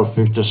per year of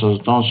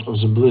 50,000 tons of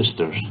the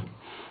blisters.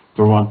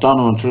 Per 1 ton,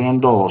 $1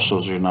 trillion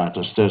of the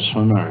United States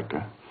of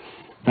America.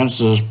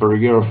 Synthesis per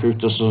year of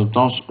 50,000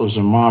 tons of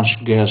the marsh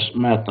gas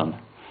methane.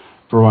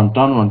 Per 1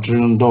 ton, $1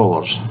 trillion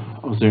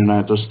of the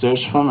United States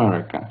of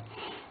America.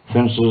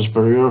 Synthesis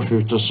per year of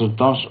 50,000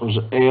 tons of the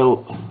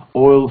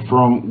oil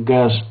from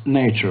gas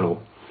natural.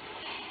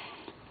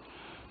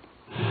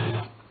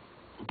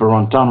 Per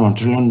 1 ton, $1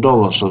 trillion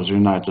of the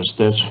United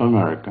States of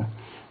America.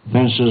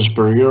 Synthesis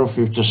per year of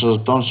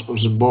 50,000 tons of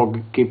the bog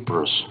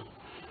cypress.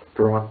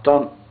 Per 1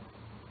 ton,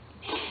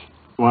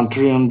 $1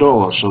 trillion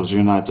of the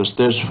United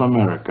States of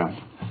America.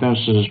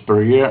 Synthesis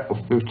per year of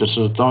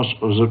 50,000 tons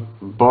of the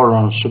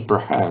boron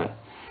superhigh.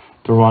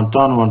 Per 1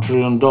 ton, $1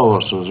 trillion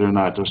of the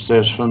United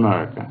States of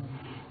America.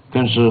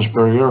 Synthesis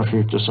per year of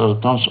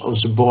 50,000 tons of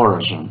the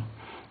borazone.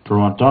 Per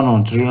 1 ton,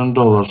 $1 trillion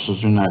of the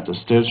United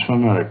States of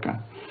America.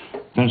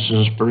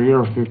 Synthesis per year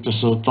of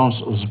 50,000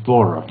 tons of the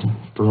borat.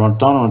 Per 1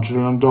 ton, $1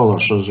 trillion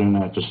of the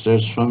United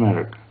States of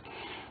America.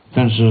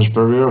 Synthesis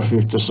per year of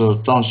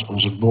 50,000 tons of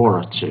the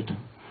boraxide.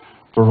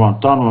 Per 1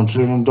 ton, $1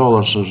 trillion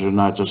of the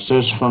United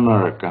States of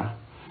America.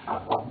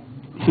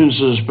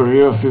 Synthesis per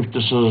year of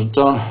 50,000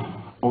 tons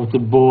of the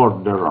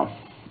borderon.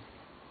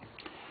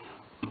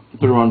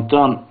 Per 1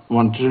 ton,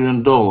 $1 trillion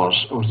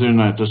of the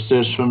United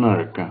States of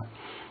America.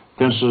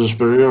 Synthesis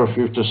per year of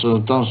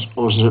 50,000 tons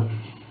of the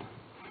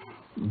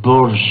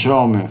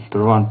borshomi.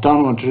 Per 1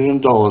 ton, $1 trillion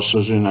of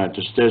the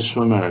United States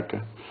of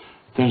America.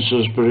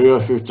 Synthesis per year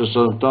of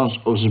 50,000 tons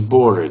of the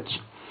borids.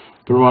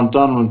 per 1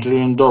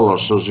 trillion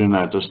dollars of the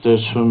United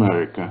States of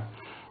America.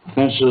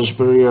 Census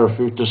per year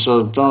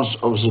 50,000 tons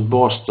of the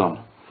Boston,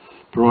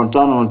 per 1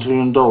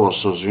 trillion dollars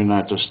of the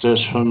United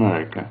States of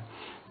America.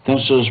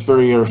 Census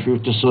per year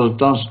 50,000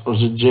 tons of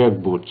the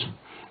jackboot,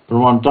 per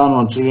 1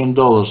 trillion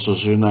dollars of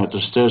the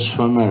United States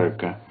of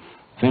America.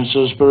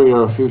 Census per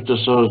year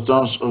 50,000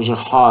 tons of the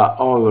high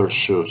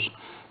overshoes,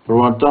 per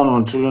 1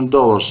 trillion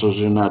dollars of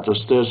the United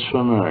States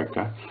of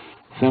America.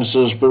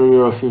 Census per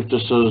year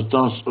 50,000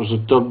 tons of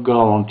the top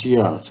gallant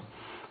yacht,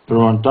 per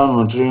 1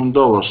 trillion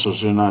dollars of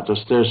the United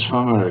States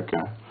of America.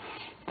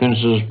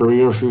 Census per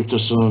year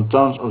 50,000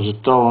 tons of the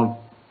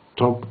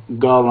top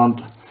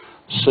gallant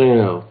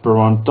sail, per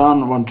 1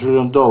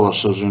 trillion dollars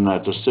of the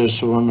United States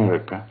of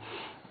America.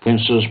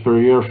 Census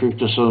per year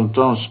 50,000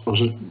 tons of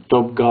the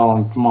top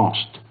gallant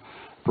mast,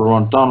 per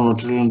 1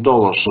 trillion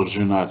dollars of the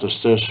United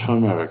States of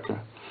America.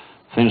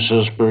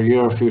 Census per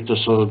year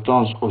 50,000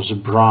 tons of the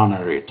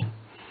Brunnerit,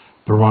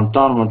 per 1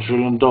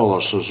 trillion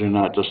dollars of the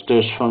United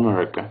States of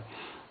America.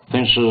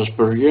 Census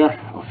per year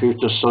of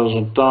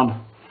 50,000 tons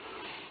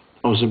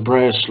of the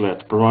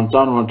bracelet, per 1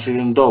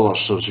 trillion dollars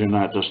of the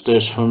United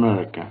States of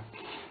America.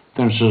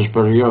 Census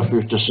per year of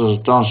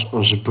 50,000 tons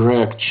of the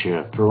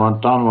breccia, per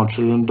 1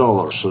 trillion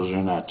dollars of the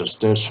United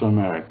States of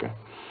America.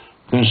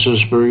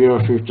 Census per year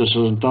of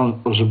 50,000 tons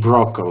of the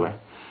broccoli,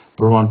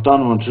 per 1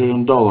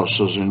 trillion dollars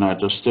of the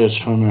United States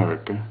of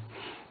America.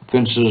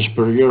 Census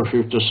per year of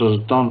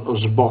 50,000 tons of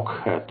the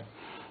buckhead,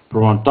 per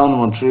 1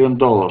 trillion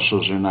dollars of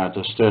the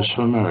United States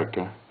of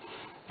America.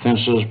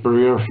 Census per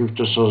year of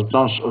 50,000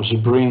 tons of the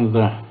bring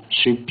the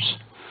ships,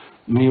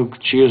 milk,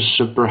 cheese,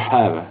 super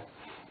heavy,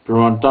 per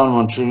 1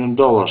 trillion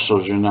dollars of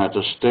the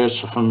United States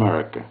of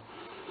America.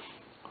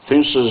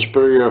 Census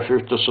per year of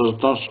 50,000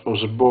 tons of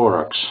the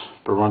borax,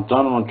 per 1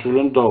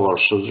 trillion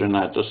dollars of the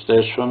United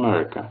States of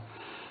America.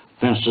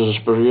 Census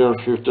per year of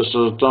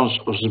 50,000 tons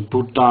of the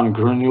Bhutan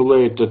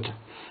granulated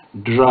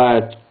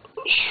dried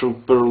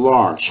super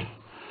large,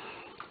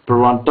 per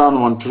 1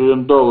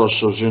 trillion dollars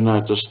of the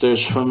United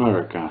States of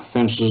America.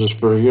 Census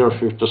per year of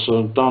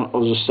 50,000 tons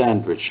of the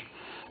sandwich,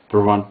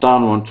 per 1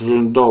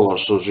 trillion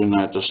dollars of the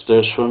United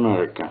States of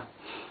America.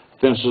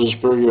 Census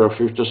per year of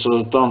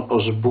 50,000 tons of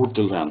the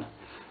butilan,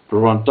 per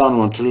 1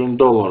 trillion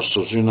dollars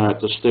of the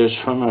United States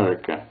of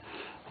America.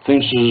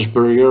 Census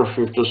per year of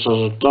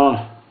 50,000 tons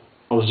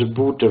of the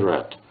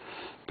butyrate,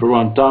 per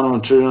 1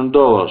 trillion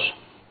dollars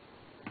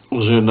of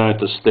the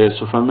United States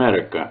of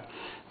America.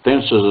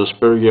 Census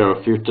per year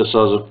of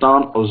 50,000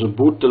 tons of the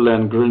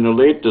butylene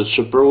granulated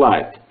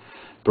superlight,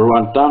 per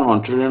 1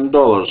 trillion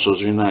dollars of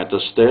the United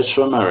States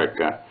of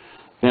America.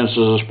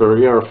 Census per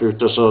year of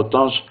 50,000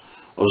 tons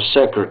of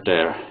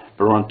secretary,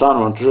 per 1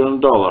 trillion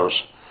dollars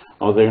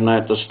of the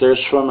United States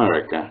of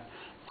America.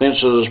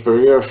 Census per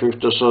year of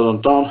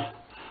 50,000 tons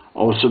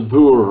of the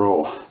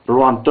bureau, per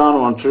 1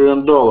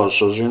 trillion dollars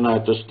of the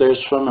United States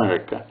of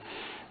America.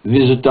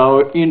 Visit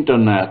our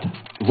internet,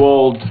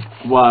 World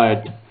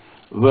Wide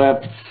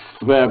Web,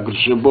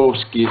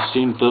 Grzybowski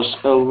Synthos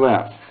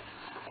LV.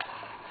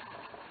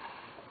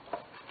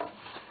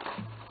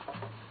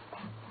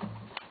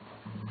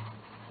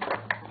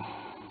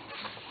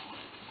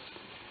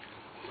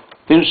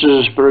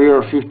 Census per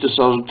year of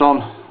 50,000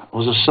 tons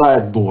of the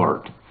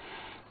sideboard,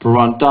 per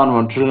 1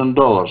 trillion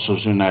dollars of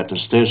the United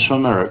States of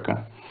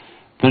America.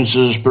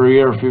 Census per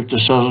year of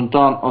 50,000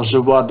 tons of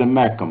the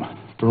vademecum,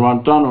 per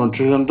 1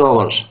 trillion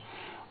dollars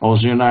of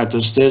the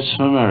United States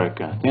of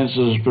America.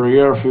 Census per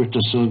year of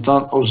 50,000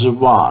 tons of the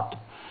watt,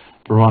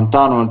 per 1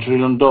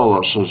 trillion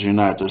dollars of the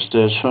United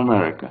States of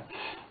America.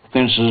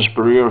 Census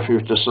per year of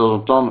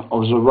 50,000 tons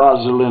of the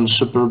Vaseline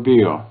Super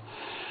Bio,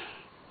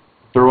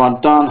 per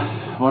 1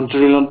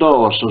 trillion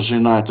dollars of the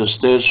United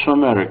States of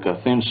America.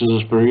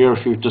 Census per year of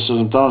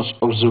 50,000 tons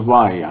of the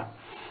Vaya,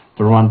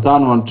 per 1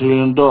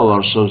 trillion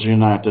dollars of the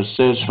United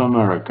States of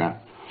America.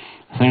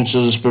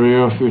 Census per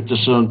year of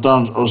 50,000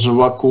 tons of the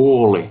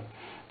Vakuoli,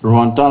 per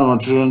 1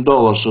 trillion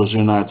dollars of the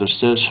United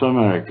States of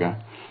America.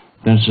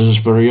 Census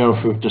per year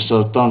of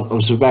 50,000 tons of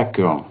the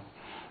vacuum,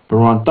 per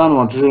 1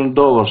 trillion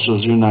dollars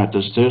of the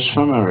United States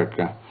of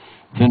America.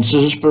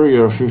 Census per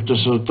year of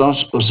 50,000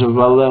 tons of the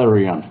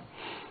valerian,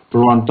 per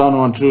 1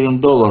 trillion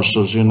dollars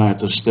of the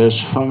United States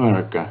of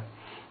America.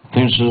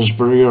 Census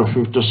per year of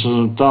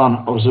 50,000 tons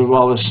of the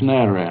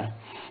vallisneria,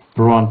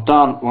 per 1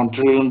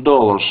 trillion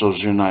dollars of the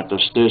United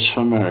States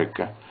of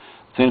America.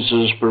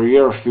 Census per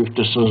year of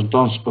 50,000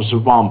 tons of the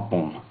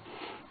wampum,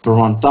 per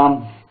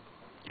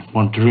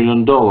 1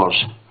 trillion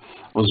dollars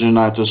of the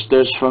United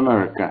States of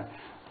America.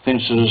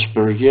 Census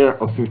per year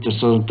of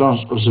 50,000 tons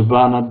of the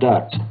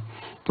vanadate,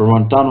 per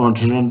 1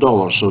 trillion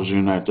dollars of the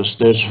United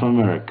States of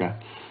America.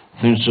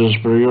 Census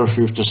per year of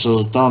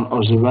 50,000 tons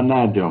of the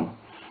vanadium,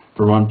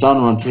 per 1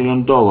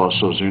 trillion dollars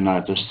of the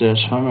United States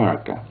of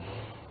America.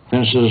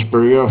 Census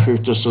per year of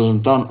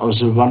 50,000 tons of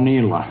the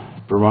vanilla,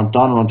 per 1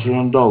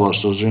 trillion dollars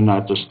of the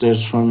United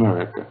States of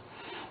America.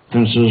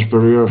 Census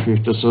per year of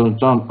 50,000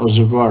 tons of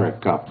the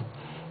varicap,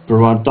 per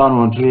 1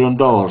 trillion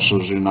dollars of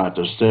the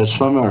United States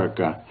of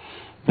America.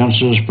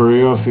 Census per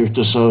year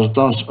 50,000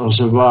 tons of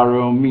the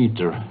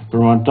variometer per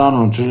 1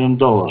 ton $1 trillion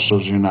of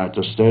the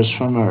United States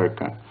of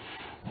America.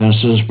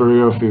 Census per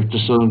year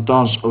 50,000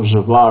 tons of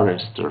the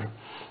varester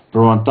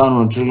per 1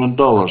 ton $1 trillion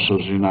of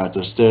the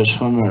United States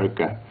of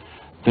America.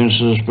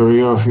 Census per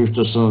year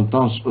 50,000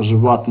 tons of the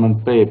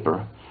Wattman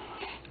paper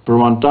per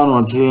 1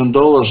 ton $1 trillion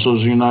of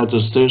the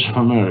United States of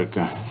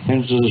America.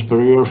 Census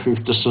per year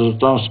 50,000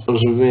 tons of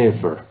the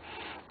wafer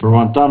per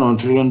 1 ton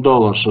 $1 trillion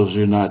of the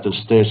United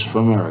States of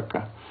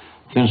America.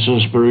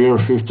 Census per year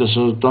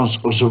 50,000 tons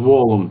of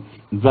the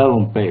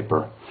vellum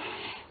paper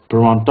per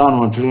 1 ton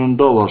 $1 trillion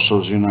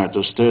of the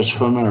United States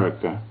of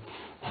America.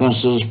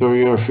 Census per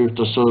year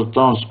 50,000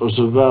 tons of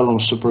the vellum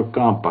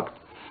supercompact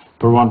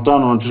per 1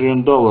 ton $1 trillion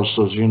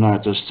of the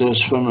United States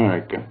of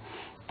America.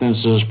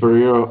 Census per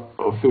year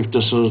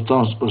 50,000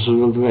 tons of the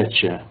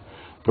Helvetia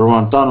per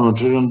 1 ton $1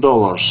 trillion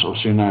of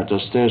the United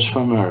States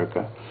of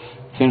America.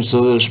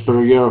 Census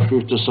per year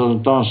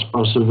 50,000 tons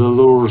of the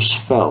velours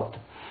felt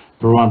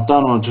per 1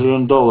 ton $1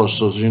 trillion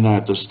of the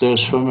United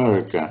States of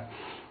America.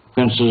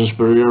 Census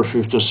per year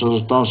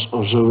 50,000 tons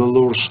of the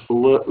velours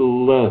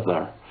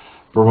leather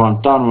per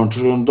 1 ton $1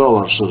 trillion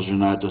of the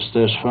United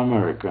States of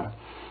America.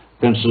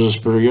 Census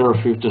per year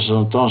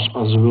 50,000 tons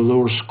of the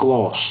velours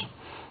cloth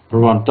per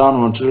 1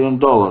 ton $1 trillion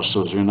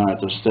of the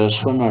United States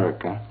of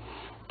America.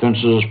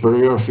 Census per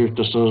year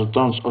 50,000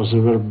 tons of the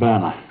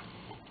verbena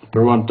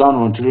per 1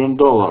 ton $1 trillion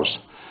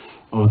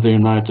of the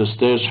United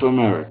States of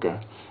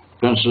America.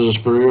 Census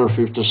per year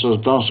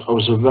 50,000 tons of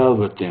the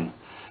velveteen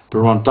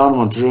per 1 ton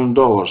 $1 trillion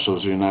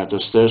of the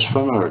United States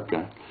of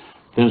America.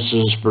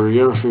 Census per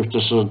year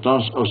 50,000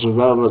 tons of the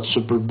velvet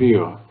super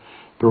bio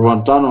per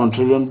 1 ton $1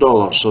 trillion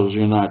of the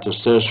United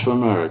States of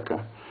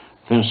America.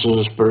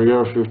 Census per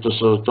year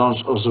 50,000 tons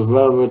of the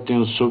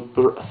velveteen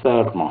super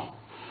thermo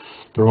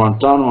per 1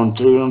 ton $1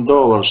 trillion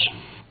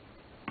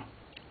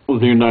of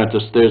the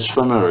United States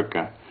of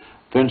America.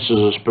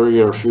 Census per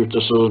year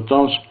 50,000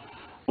 tons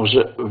of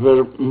the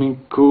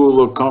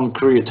vermiculite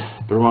concrete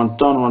per 1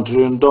 ton $1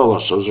 trillion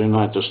of the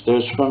United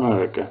States of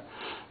America.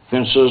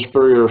 Census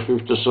per year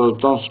 50,000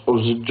 tons of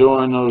the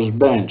joiner's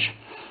bench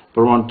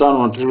per 1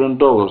 ton $1 trillion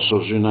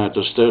of the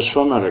United States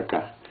of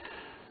America.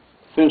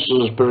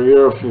 Census per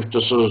year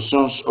 50,000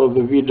 tons of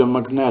the video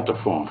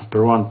magnetophone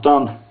per 1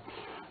 ton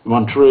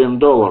 $1 trillion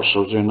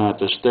of the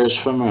United States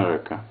of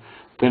America.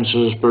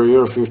 Census per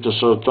year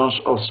 50,000 tons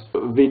of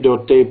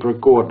videotape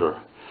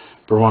recorder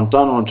per 1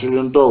 ton $1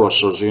 trillion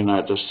of the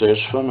United States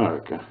of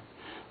America.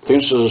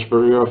 Census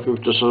per year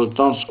 50,000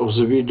 tons of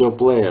the video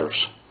players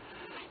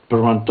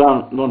per 1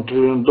 ton $1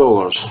 trillion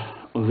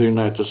of the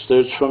United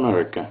States of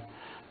America.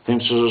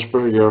 Census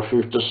per year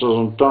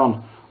 50,000 tons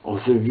of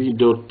the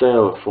video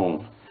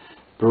telephone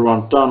per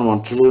 1 ton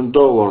 $1 trillion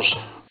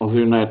of the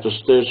United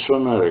States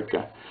of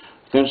America.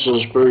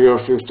 Census per year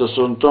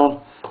 50,000 tons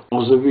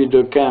of the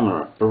video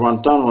camera per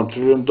 1 ton $1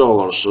 trillion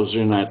of the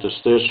United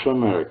States of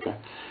America.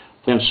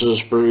 Census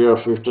per year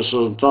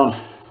 50,000 tons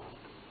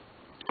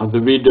of the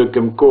video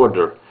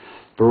camcorder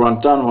per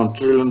 1 ton $1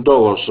 trillion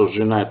of the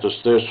United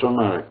States of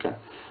America.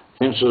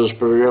 Census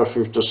per year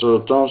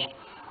 50,000 tons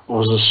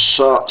of the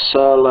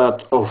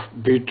salad of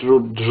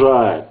beetroot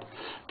dried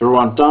per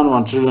 1 ton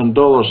 $1 trillion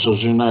of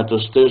the United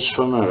States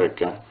of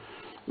America.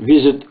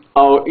 Visit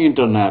our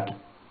internet,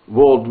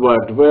 World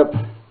Wide Web,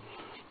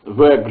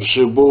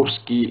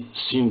 Вегржибовский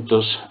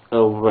синтез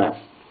ЛВ.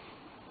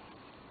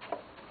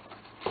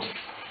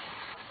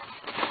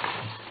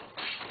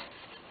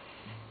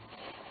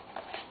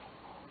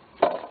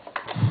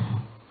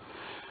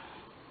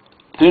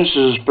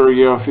 Census per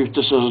year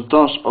 50,000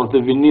 tons of the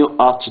vinyl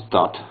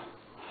acetate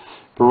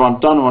per 1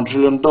 ton $1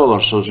 trillion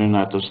of the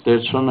United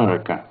States of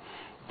America.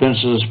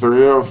 Census per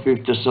year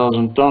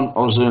 50,000 tons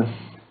of the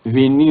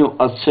vinyl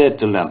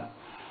acetylene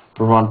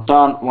per 1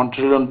 ton $1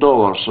 trillion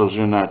of the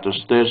United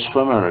States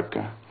of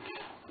America.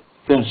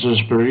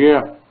 Census per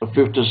year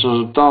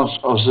 50,000 tons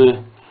of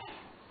the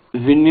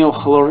vinyl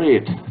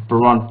chloride per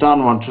 1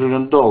 ton $1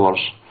 trillion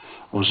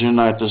of the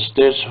United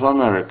States of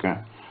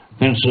America.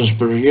 Census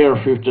per year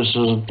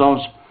 50,000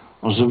 tons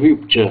of the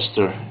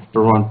Winchester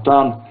per 1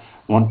 ton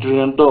 $1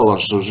 trillion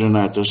of the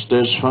United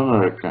States of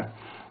America.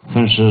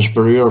 Census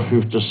per year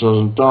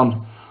 50,000 tons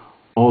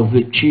of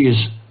the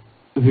cheese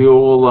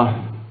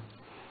Viola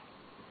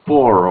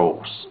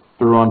Poros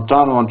per 1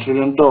 ton $1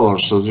 trillion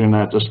of the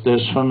United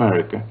States of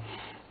America.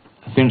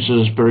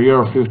 Census per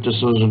year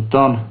 50,000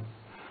 tons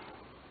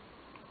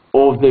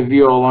of the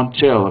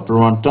violoncella per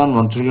 1 ton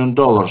 $1 trillion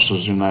of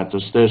the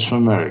United States of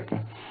America.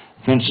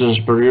 Census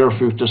per year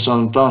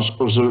 50,000 tons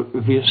of the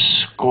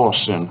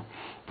viscosine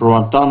per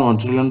 1 ton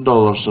 $1 trillion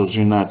of the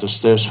United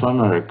States of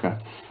America.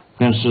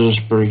 Census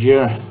per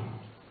year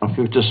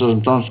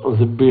 50,000 tons of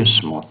the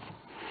bismuth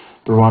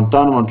per 1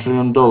 ton $1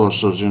 trillion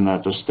of the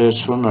United States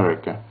of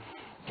America.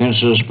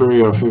 Census per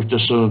year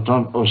 50,000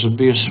 tons of the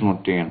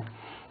bismuthine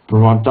per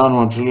 1 ton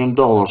 $1 trillion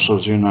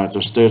of the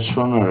United States of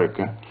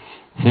America.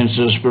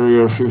 Census per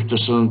year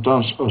 50,000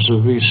 tons of the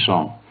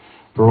Wison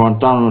per 1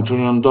 ton $1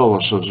 trillion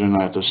of the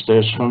United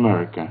States of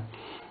America.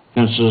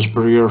 Census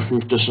per year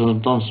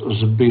 50,000 tons of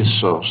the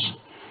Bissos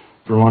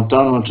per 1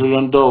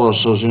 trillion dollars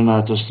of the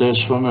United States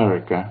of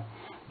America.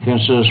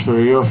 Census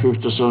per year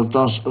 57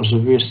 tons of the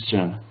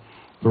Western,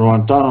 per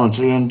 1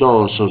 trillion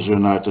dollars of the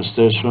United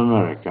States of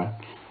America.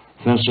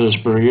 Census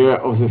per year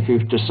of the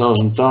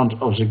 50,000 tons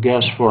of the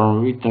gas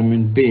form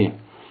vitamin B,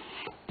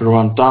 per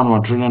 1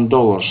 trillion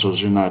dollars of the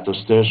United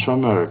States of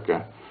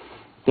America.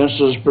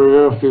 Census per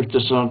year of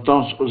 57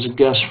 tons of the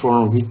gas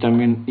form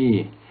vitamin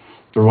E,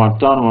 per 1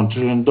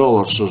 trillion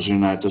dollars of the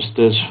United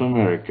States of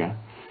America.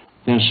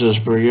 Census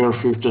per year of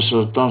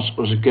 57 tons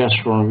of the gas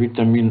form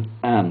vitamin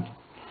N,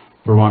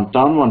 per 1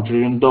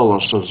 trillion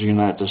dollars of the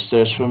United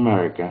States of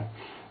America.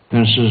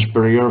 Census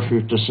per year of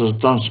 57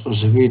 tons of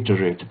the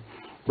Vitorite,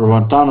 per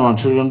 1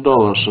 trillion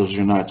dollars of the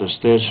United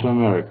States of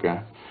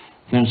America.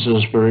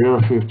 Census per year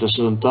of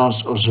 57 tons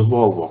of the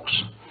Volvox,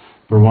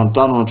 per 1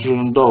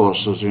 trillion dollars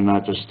of the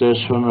United States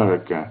of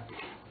America.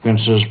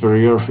 Census per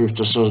year of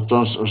 57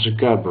 tons of the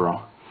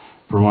Gabbro,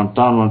 per 1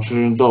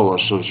 trillion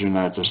dollars of the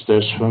United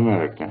States of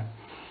America.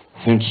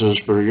 Census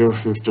per year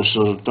of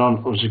 57 tons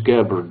of the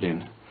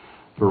Gabardine,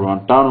 per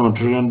 1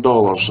 trillion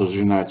dollars of the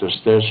United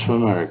States of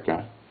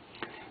America.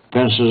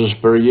 Census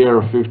per year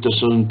of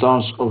 57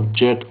 tons of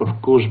jet of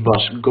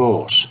Kuzbass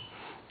Gauss,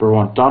 per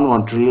 1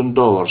 trillion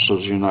dollars of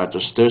the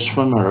United States of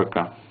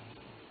America.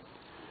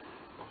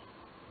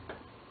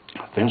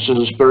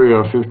 Census per year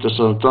of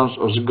 57 tons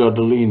of the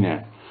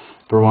Gadoline,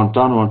 per 1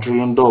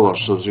 trillion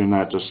dollars of the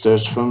United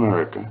States of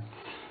America.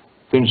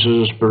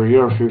 Census per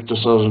year of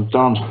 50,000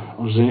 tons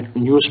of the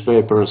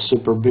newspaper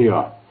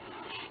Superbio,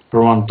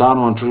 per 1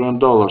 trillion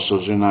dollars of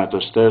the United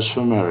States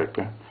of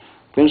America.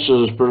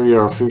 Census per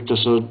year of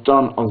 50,000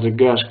 tons of the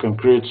gas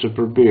concrete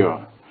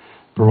Superbio,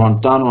 per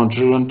 1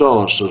 trillion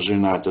dollars of the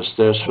United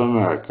States of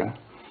America.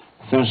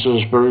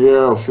 Census per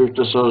year of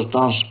 50,000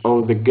 tons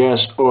of the gas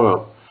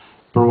oil,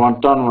 per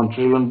 1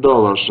 trillion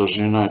dollars of the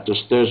United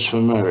States of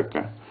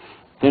America.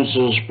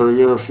 Census per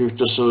year of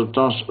 50,000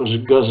 tons of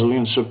the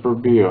gasoline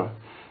Superbio,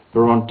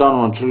 per 1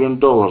 trillion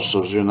dollars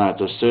of the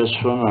United States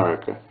of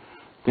America.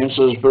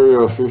 Census per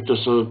year of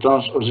 50,000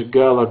 tons of the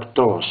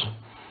galactose,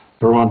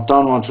 per 1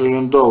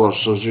 trillion dollars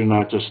of the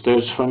United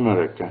States of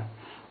America.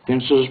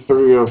 Census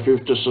per year of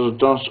 50,000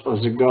 tons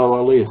of the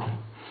galalith,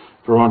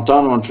 per 1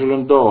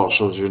 trillion dollars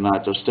of the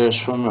United States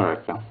of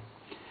America.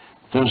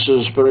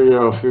 Census per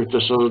year of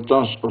 50,000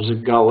 tons of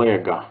the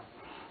galega,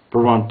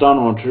 per 1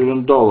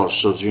 trillion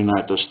dollars of the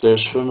United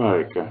States of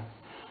America.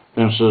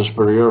 Census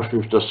per year of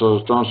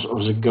 50,000 tons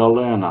of the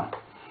galena,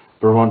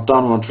 per 1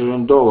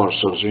 trillion dollars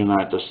of the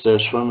United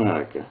States of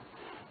America.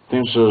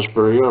 Census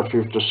per year of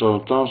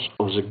 50,000 tons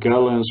of the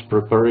gallons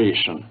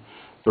preparation,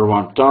 per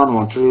 1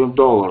 trillion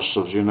dollars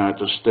of the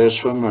United States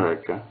of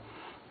America.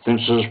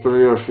 Census per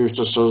year of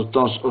 50,000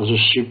 tons of the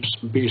ship's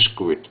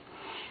biscuit,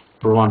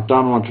 per 1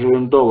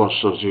 trillion dollars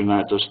of the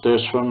United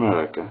States of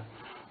America.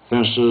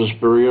 Census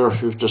per year of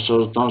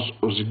 50,000 tons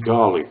of the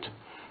garlic,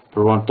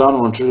 per 1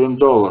 trillion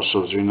dollars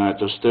of the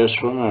United States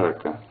of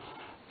America.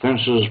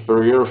 Census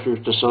per year of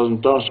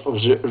 50,000 tons of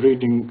the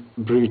reading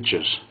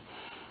breeches,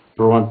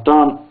 per 1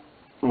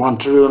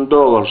 trillion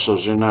dollars of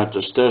the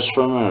United States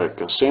of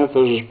America.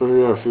 Census per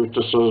year of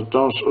 50,000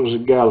 tons of the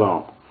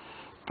gallon,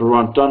 per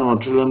 1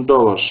 trillion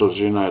dollars of the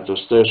United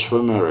States of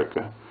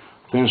America.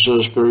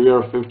 Census per year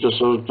of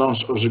 50,000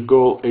 tons of the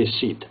gold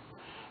acid,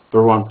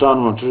 per 1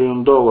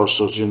 trillion dollars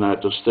of the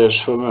United States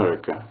of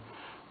America.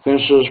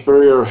 Census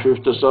per year of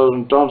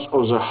 50,000 tons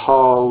of the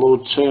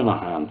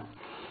hallucinogen,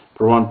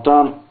 per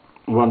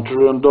 1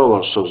 trillion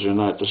dollars of the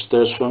United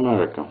States of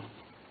America.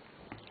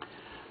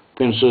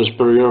 Census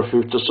per year of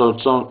 50,000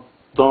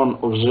 tons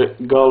of the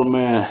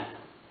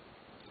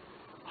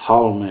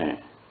halme,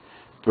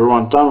 per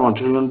 1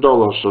 trillion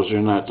dollars of the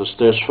United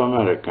States of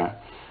America.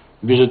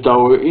 Visit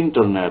our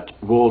internet,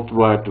 World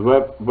Wide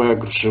Web,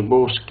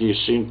 Grzyzbowski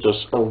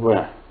Synthos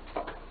LV.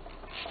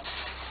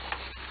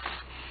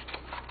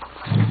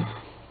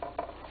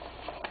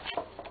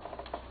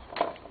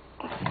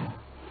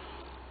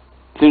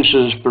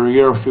 Census per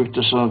year of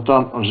 50,000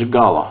 tons of the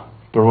gala,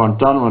 per 1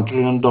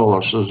 trillion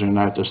dollars of the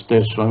United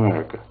States of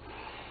America.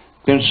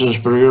 Census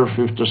per year of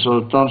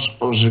 50,000 tons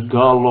of the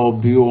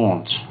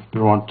gallobionts,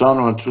 per 1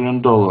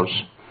 trillion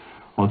dollars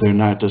of the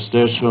United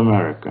States of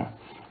America.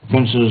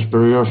 Census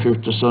per year of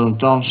 50,000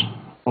 tons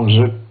of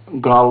the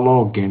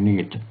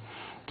galogenate,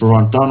 per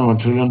 1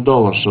 trillion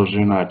dollars of the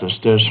United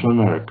States of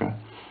America.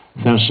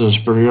 Census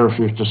per year of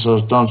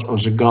 50,000 tons of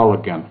the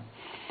galagen,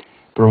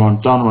 per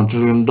 1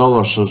 trillion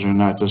dollars of the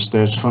United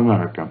States of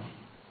America.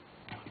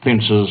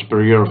 Census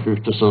per year of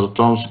 50,000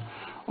 tons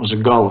of the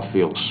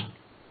galophils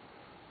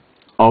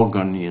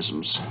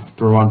organisms,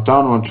 per 1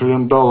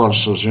 trillion dollars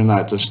of the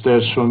United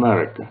States of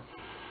America.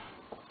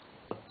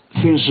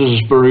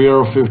 Census per year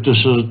of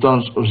 50,000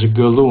 tons of the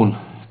galoon,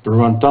 per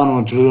 1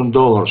 trillion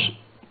dollars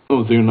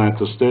of the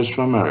United States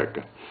of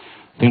America.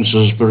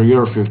 Census per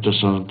year of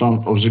 50,000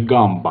 tons of the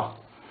gamba,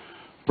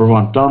 per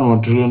 1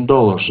 trillion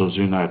dollars of the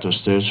United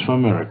States of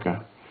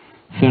America.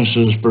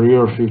 Census per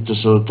year of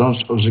 50,000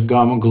 tons of the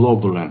gamma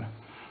globulin,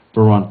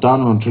 per 1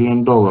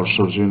 trillion dollars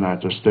of the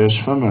United States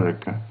of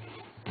America.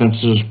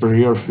 Census per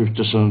year of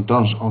 50,000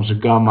 tons of the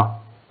gamma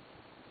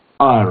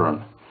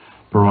iron.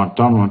 Per 1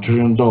 ton, $1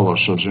 trillion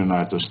of the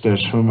United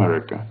States of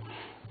America.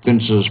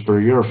 Census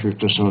per year,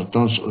 57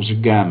 tons of the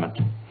gamut.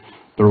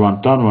 Per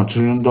 1 ton, $1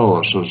 trillion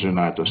of the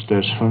United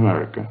States of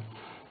America.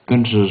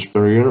 Census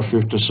per year,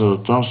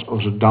 57 tons of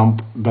the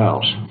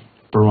dumbbells.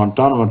 Per 1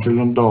 ton, $1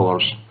 trillion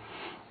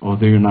of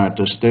the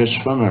United States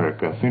of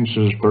America.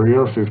 Census per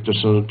year,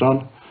 57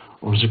 tons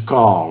of the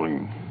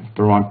cowling.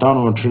 Per 1 ton,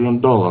 $1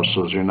 trillion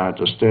of the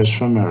United States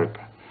of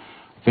America.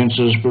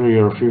 Census per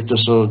year,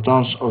 57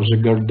 tons of the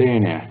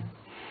gardenia.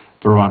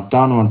 Per 1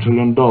 ton, $1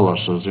 trillion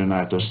of the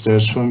United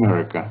States of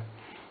America.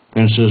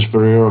 Census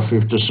per year,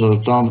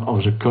 57 tons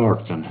of the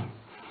curtain.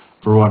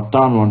 Per 1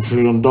 ton, $1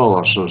 trillion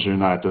of the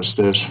United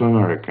States of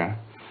America.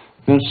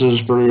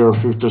 Census per year,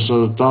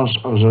 57 tons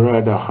of the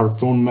radar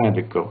harpoon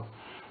medical.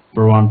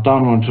 Per 1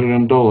 ton, $1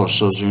 trillion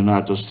of the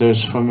United States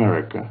of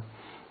America.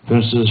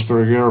 Census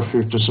per year,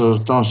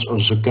 57 tons of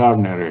the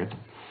garnerite.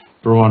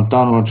 Per 1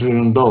 ton, $1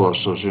 trillion of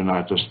the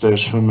United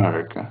States of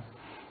America.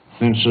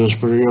 Census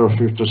per year,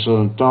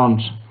 57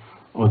 tons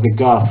of the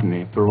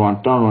Gaffney. Per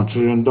 1 ton, $1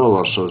 trillion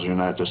of the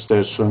United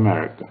States of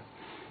America.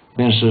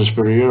 Census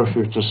per year,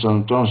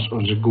 57 tons of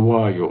the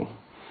guayo.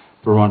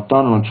 Per 1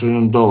 ton, $1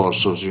 trillion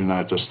of the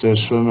United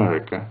States of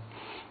America.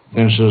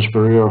 Census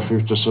per year,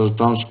 57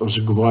 tons of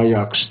the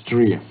guayax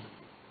tree.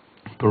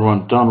 Per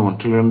 1 ton, $1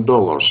 trillion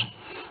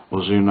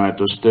of the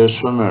United States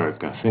of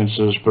America.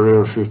 Census per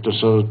year,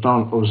 57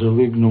 tons of the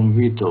lignum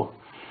vital.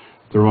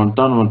 Per 1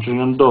 ton, $1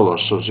 trillion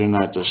of the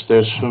United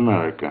States of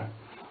America.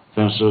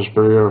 Census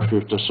per year,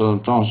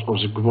 57 tons of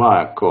the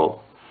guaiacol.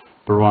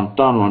 Per 1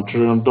 ton, $1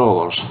 trillion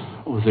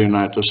of the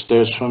United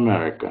States of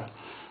America.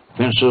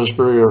 Census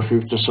per year,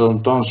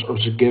 57 tons of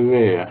the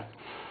gevea.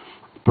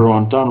 Per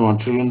 1 ton, $1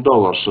 trillion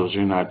of the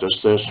United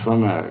States of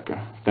America.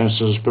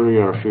 Census per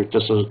year,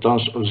 57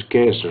 tons of the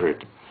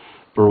caesarite.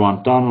 Per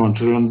 1 ton, $1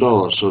 trillion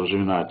of the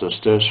United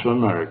States of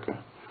America.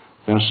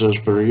 Census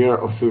per year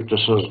of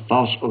 57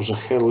 tons of the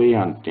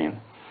helianthine.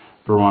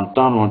 Per 1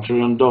 ton, $1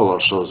 trillion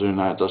of the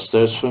United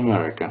States of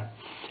America.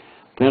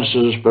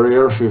 Census per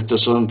year,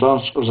 57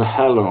 tons of the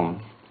helium.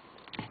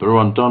 Per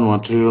 1 ton,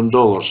 $1 trillion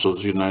of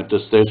the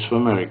United States of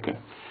America.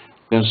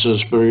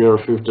 Census per year,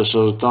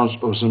 57 tons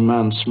of the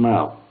man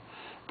smell.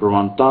 Per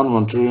 1 ton,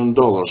 $1 trillion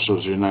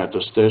of the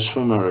United States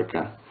of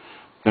America.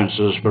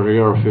 Census per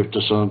year,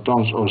 57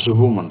 tons of the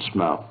woman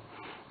smell.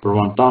 Per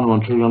 1 ton,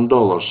 $1 trillion of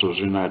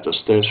the United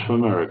States of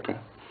America.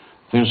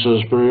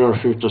 Census per year,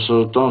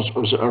 57 tons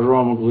of the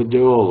aroma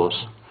gladiolus.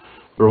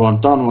 Per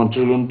 1 ton, $1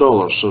 trillion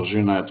of the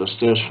United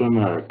States of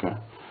America.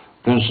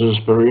 Census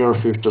per year,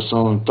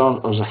 57 tons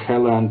of the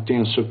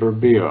helianthine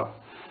superbio.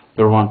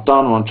 Per 1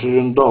 ton, $1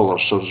 trillion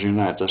of the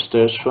United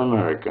States of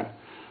America.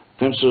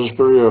 Census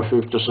per year,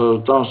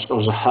 57 tons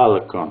of the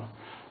halicon.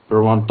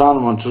 Per 1 ton,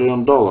 $1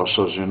 trillion of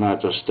the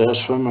United States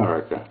of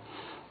America.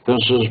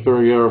 Census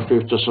per year,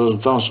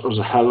 57 tons of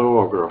the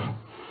heliograph.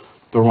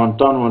 Per 1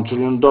 ton, $1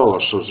 trillion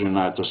of the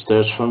United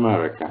States of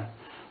America.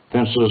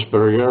 Census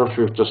per year,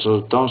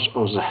 57 tons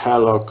of the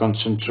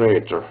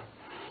haloconcentrator.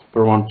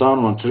 Per 1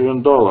 ton, $1 trillion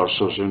of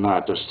the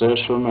United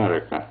States of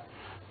America.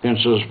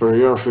 Census per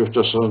year,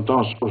 57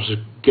 tons of the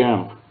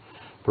gem.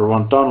 Per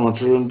 1 ton, $1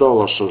 trillion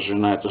of the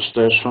United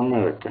States of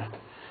America.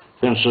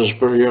 Census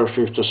per year,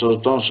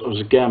 57 tons of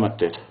the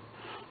gametite.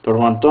 Per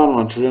 1 ton,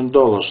 $1 trillion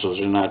of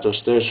the United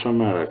States of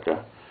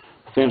America.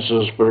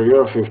 Census per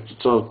year,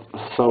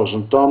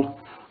 50,000 tons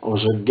of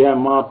the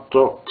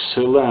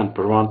gamatoxylane.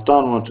 Per 1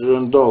 ton, $1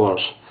 trillion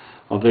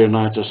of the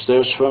United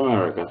States of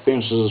America.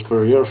 Census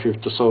per year,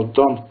 50,000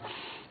 tons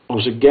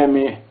of the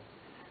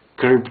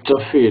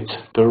gamicryptophyte.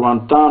 Per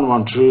 1 ton,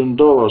 $1 trillion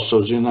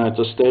of the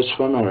United States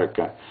of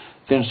America.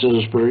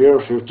 Census per year,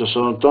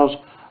 57 tons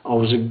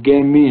of the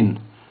gamine.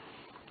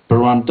 Per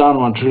 1 ton,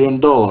 $1 trillion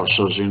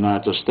of the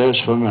United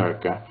States of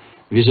America.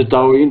 Visit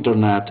our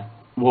internet,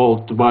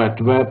 World Wide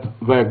Web,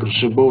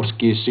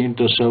 Grzyboski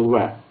Syntes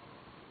LV.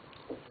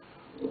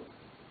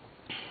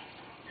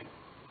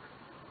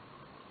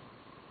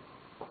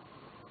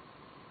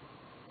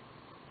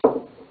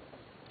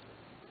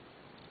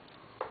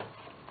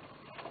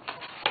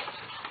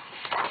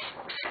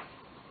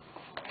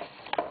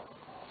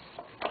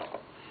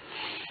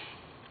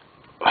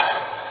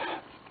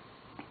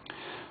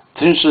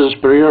 Census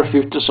per year,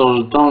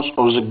 50,000 tons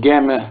of the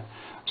gamma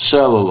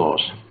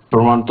cellulose.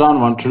 Per 1 ton,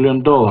 $1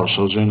 trillion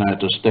of the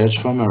United States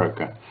of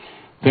America.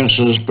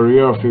 Census per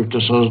year,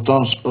 50,000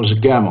 tons of the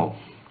gamel.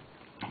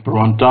 Per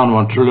 1 ton,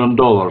 $1 trillion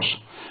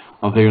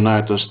of the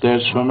United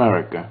States of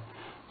America.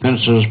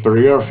 Census per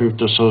year,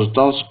 50,000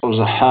 tons of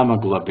the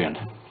hemoglobin.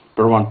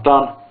 Per 1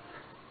 ton,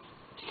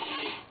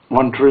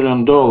 $1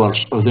 trillion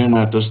of the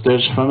United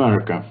States of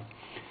America.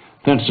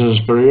 Census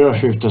per year,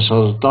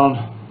 50,000 tons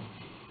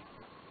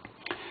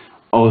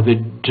of the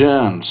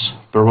gens.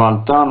 Per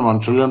 1 ton,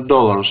 $1 trillion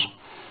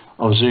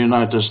of the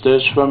United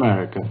States of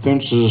America.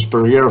 Census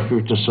per year,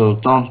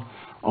 50,000 tons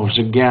of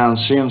the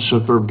Gansine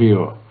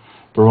superbio.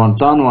 Per 1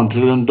 ton, $1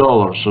 trillion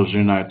of the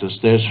United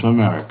States of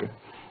America.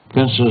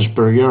 Census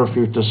per year,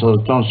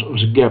 50,000 tons of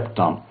the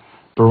Gepton.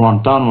 Per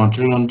 1 ton, $1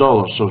 trillion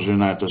of the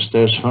United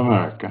States of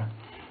America.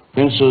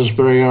 Pensions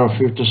per year of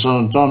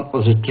 50,000 tons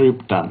of the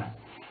tryptophan.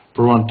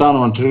 Per 1 ton,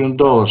 $1 trillion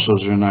of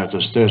the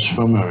United States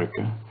of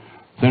America.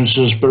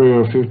 Pensions per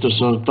year of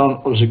 50,000 tons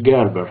of the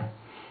Gerber.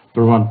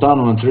 Per 1 ton,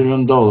 $1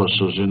 trillion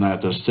of the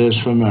United States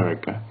of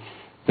America.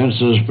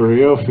 Pensions per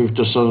year of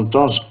 50,000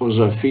 tons of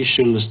the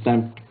officially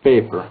stamped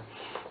paper.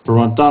 Per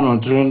 1 ton,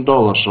 $1 trillion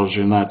of the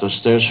United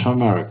States of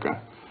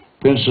America.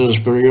 Pensions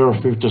per year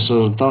of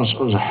 50,000 tons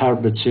of the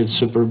herbicide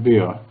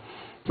Superbio.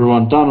 Per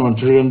 1 ton, $1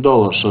 trillion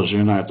of the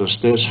United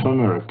States of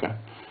America.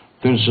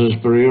 Pensions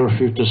per year of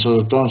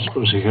 50,000 tons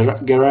of the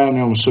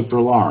geranium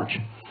superlarge.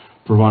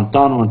 Per 1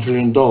 ton, $1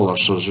 trillion of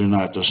the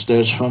United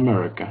States of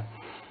America.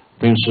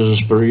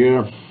 Pensions per year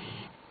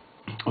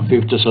of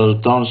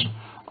 50,000 tons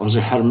of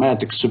the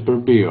hermetic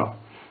Superbio.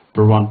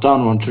 Per 1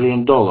 ton, $1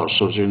 trillion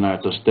of the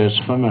United States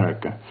of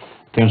America.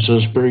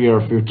 Pensions per year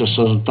of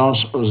 50,000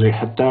 tons of the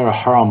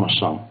Hetera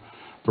chromosome.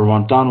 Per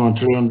 1 ton, $1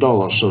 trillion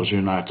of the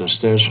United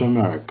States of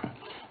America.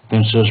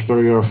 Pensions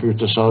per year of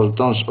 50,000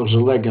 tons of the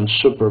Legend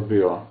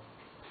Superbio.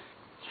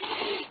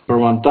 Per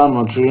 1 ton,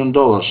 $1 trillion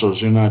of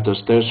the United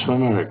States of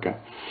America.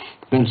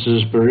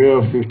 Pensions per year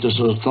of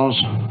 50,000 tons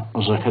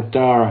of the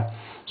Hetera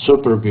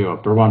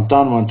Superbio. Per 1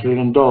 ton, $1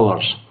 trillion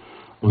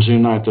of the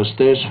United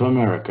States of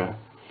America.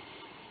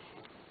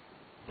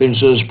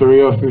 Pensions per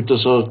year of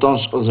 50,000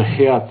 tons of the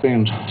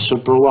Hyacinth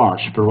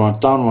Superlarge. Per 1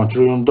 ton, $1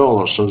 trillion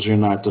of the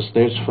United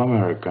States of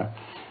America.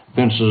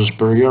 Pensions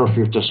per year of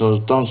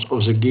 50,000 tons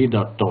of the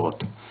Gida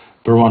Tot.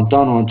 Per 1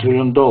 ton, $1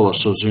 trillion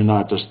of the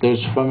United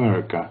States of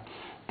America.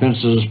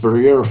 Pensions per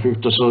year of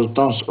 50,000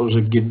 tons of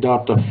the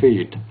Gidata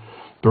feed.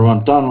 Per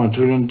 1 ton, $1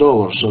 trillion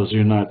of the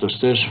United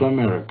States of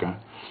America.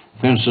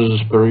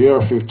 Pensions per year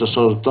of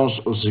 50,000 tons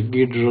of the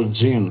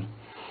Gidrozine.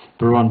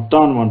 Per 1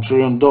 ton, $1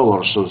 trillion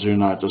of the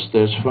United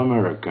States of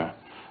America.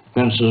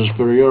 Pensions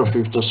per year of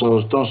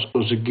 50,000 tons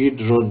of the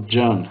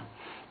Gidrogen.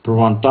 Per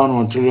 1 ton,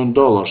 $1 trillion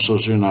of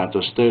the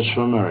United States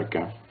of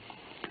America.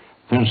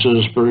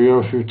 Pensions per year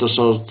of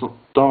 50,000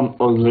 tons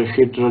of the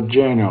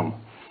hydrogenium.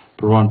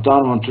 Per 1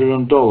 ton, $1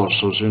 trillion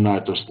of the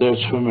United States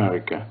of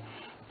America.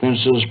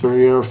 Pensions per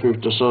year of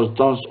 50,000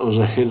 tons of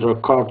the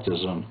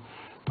hydrocortisone.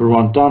 Per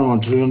 1 ton,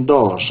 $1 trillion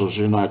of the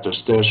United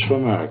States of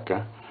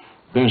America.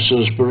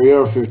 Pensions per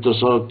year of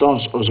 50,000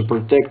 tons of the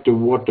protective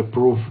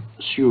waterproof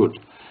suit.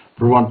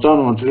 Per 1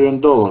 ton, $1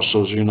 trillion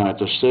of the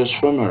United States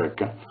of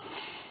America.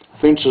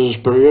 Pensions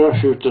per year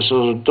of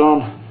 50,000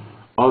 tons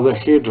of the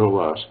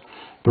hydrolas.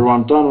 Per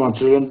 1 ton, $1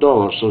 trillion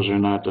of the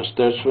United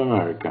States of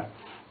America.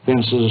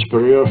 Pensions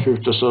per year of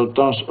 50,000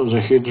 tons of the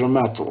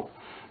hydrometal.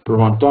 Per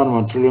 1 ton,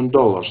 $1 trillion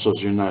of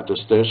the United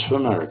States of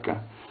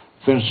America.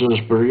 Pensions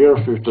per year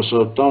of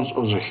 50,000 tons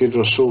of the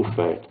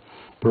hydrosulfate.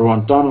 Per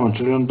 1 ton, $1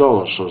 trillion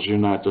of the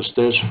United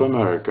States of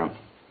America.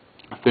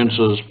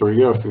 Pensions per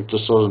year of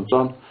 50,000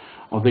 tons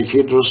of the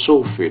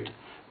hydrosulfide.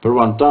 Per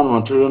 1 ton,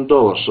 $1 trillion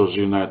of the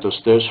United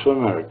States of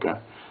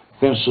America.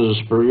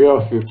 Pensions per year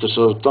of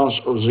 50,000 tons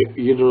of the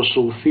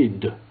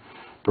hydrosulfide.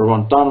 Per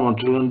 1 ton, $1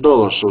 trillion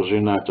of the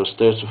United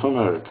States of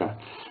America.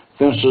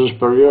 Pensions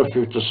per year of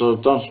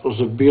 50,000 tons of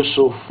the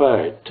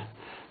bisulfate.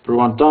 Per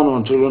 1 ton,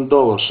 $1 trillion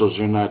of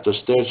the United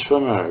States of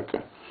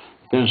America.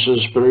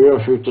 Pensions per year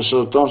of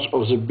 50,000 tons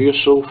of the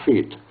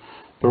bisulfite.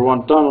 Per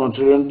 1 ton, $1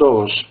 trillion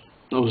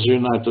of the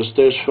United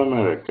States of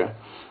America.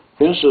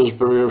 Pensions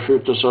per year of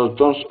 50,000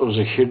 tons of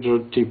the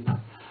hydrotip.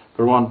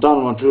 Per 1 ton,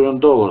 $1 trillion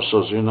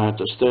of the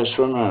United States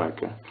of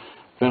America.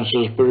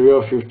 Pensions per year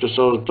of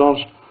 50,000 tons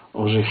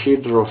of the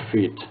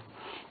hydrophyte.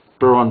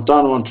 Per 1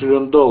 ton, $1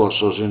 trillion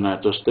of the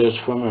United States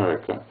of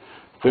America.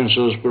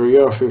 Pensions per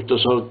year of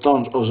 50,000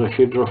 tons of the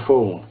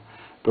hydrophone.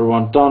 Per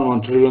 1 ton,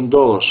 $1 trillion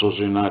of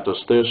the United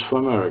States of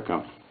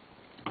America.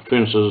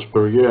 Pensions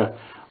per year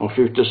of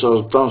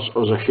 50,000 tons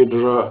of the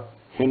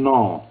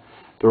hydroquinone.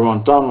 Per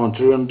 1 ton, $1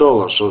 trillion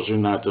of the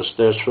United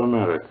States of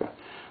America.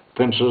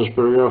 Pensions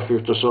per year of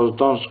 50,000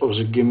 tons of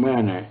the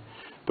Gimene.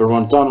 Per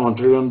 1 ton, $1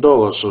 trillion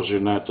of the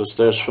United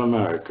States of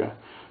America.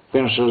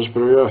 Pensions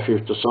per year of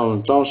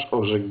 50,000 tons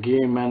of the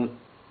Gimen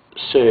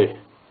C.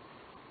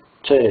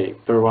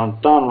 Per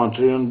 1 ton, $1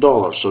 trillion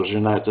of the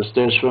United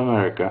States of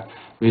America.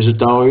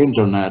 Visit our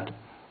internet,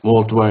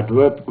 World Wide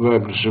Web, where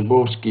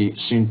Grzyzbowski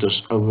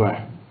synthesis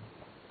away.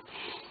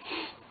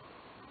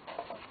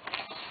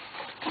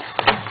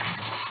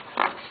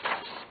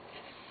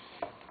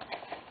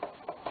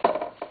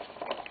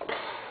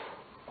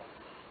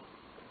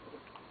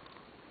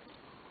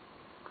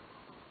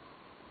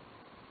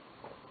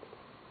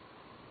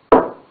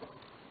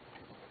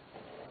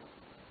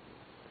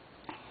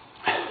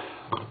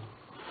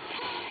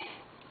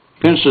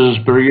 Pensions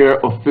per year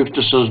of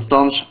 50,000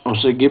 tons of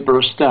the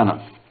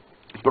Gibrostana.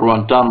 Per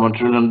 1 ton, $1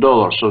 trillion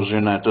of the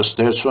United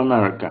States of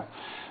America.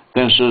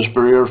 Pensions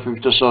per year of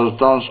 50,000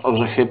 tons of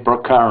the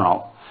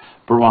Hypercarnal.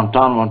 Per 1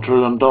 ton, $1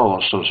 trillion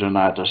of the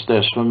United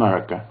States of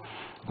America.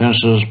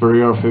 Pensions per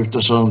year of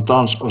 50,000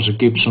 tons of the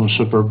Gibson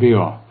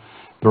Superbio.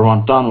 Per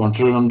 1 ton, $1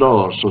 trillion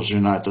of the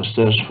United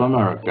States of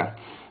America.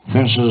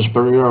 Pensions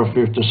per year of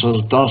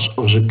 50,000 tons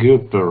of the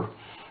Guper.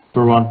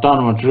 Per 1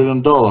 ton, $1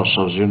 trillion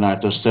of the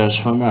United States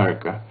of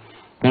America.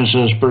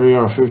 Fences per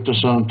year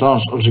 57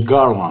 tons of the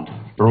garland.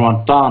 Per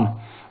 1 ton,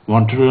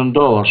 $1 trillion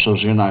of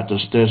the United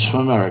States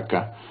of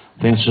America.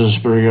 Fences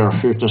per year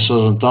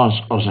 57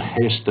 tons of the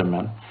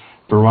histamine.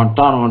 Per 1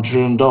 ton, $1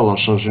 trillion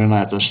of the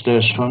United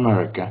States of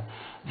America.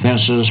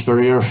 Fences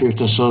per year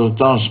 57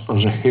 tons of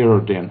the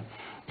herodin.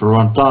 Per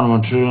 1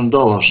 ton, $1 trillion of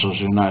the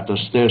United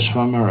States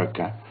of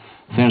America.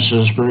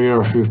 Fences per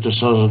year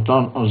 50,000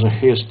 tons of the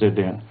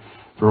histidine.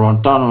 Per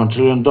 1 ton, $1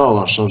 trillion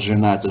of the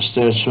United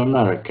States of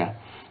America.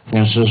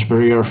 Fences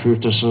per year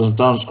 50,000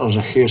 tons of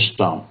the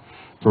histone.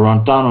 Per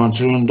 1 ton, $1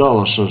 trillion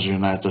of the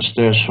United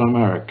States of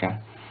America.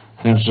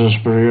 Fences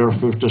per year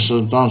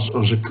 50,000 tons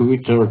of the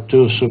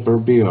Quitter-2 Super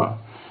Bio.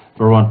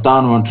 Per 1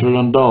 ton, $1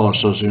 trillion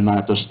of the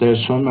United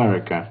States of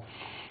America.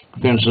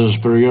 Fences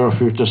per year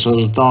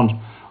 50,000 tons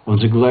of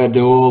the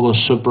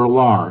Gladiolus Super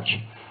Large.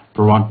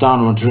 Per 1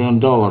 ton, $1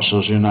 trillion of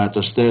the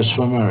United States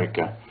of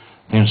America.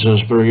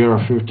 Fences per year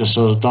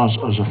 50,000 tons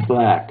of the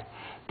flag.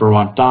 Per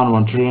 1 ton,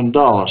 $1 trillion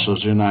of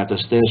the United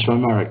States of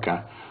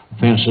America.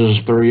 Fences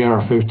per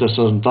year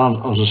 50,000 tons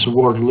of the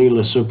Sword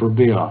Lily Super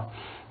Bio.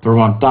 Per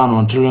 1 ton,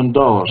 $1 trillion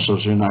of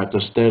the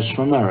United States of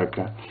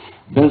America.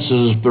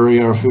 Fences per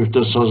year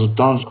 50,000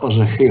 tons of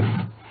the HIF.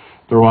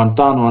 Per 1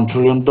 ton, $1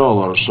 trillion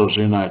of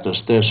the United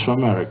States of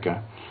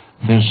America.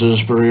 Fences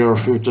per year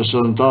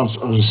 50,000 tons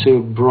of the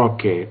silk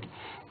brocade.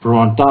 Per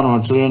 1 ton,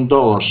 $1 trillion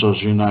of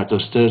the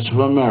United States of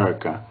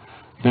America.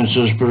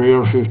 Fences per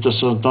year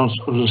 50,000 tons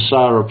of the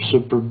syrup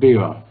Super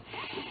Bio.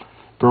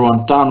 Per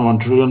 1 ton, $1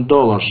 trillion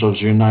of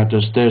the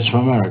United States of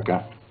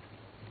America.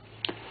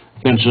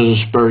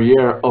 Fences per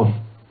year of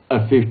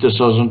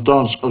 50,000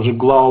 tons of the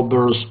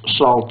Glauber's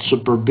Salt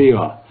Super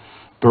Bio.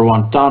 Per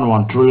 1 ton,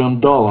 $1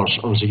 trillion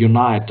of the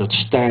United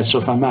States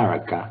of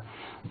America.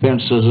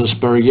 Fences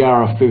per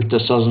year of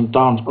 50,000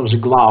 tons of the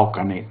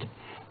Glauconite.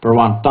 Per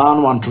 1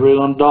 ton, $1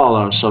 trillion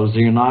of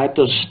the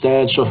United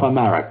States of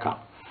America.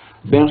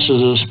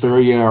 Fences per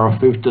year of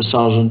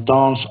 50,000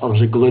 tons of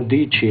the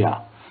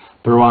Gladicia.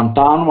 Per 1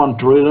 ton, $1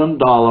 trillion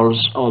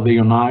of the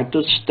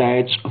United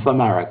States of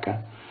America.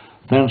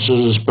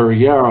 Fences per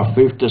year of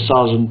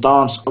 50,000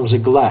 tons of the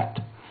Glet.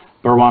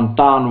 Per 1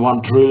 ton,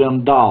 $1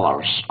 trillion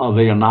of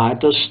the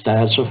United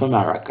States of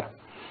America.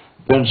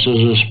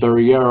 Fences per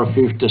year of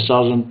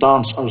 50,000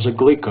 tons of the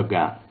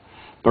Glycogen.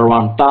 Per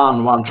 1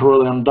 ton, $1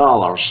 trillion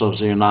of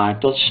the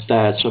United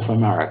States of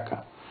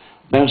America.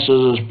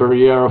 Fences per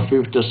year of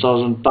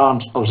 50,000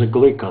 tons of the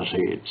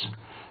glycosides.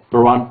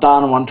 Per 1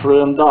 ton, $1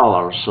 trillion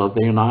of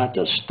the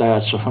United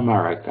States of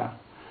America.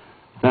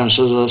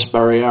 Fences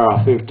per year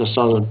of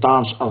 50,000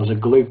 tons of the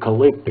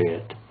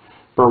glycolipid.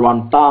 Per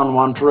 1 ton,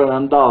 $1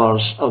 trillion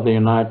of the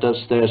United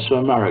States of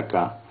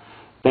America.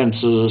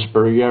 Fences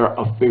per year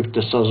of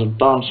 50,000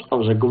 tons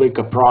of the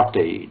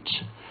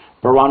glycoproteins.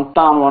 Per 1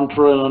 ton, $1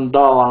 trillion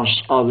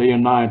of the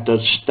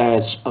United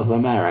States of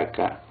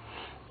America.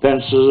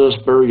 Fences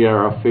per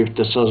year of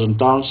 50,000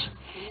 tons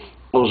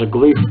of the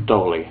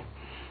glyphtoli.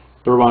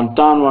 Per 1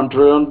 ton, $1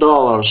 trillion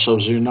of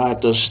the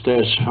United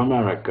States of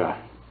America.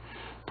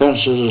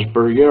 Fences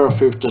per year of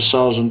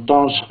 50,000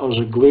 tons of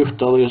the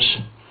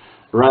glyphtolus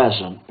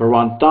resin. Per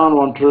 1 ton,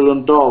 $1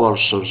 trillion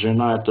of the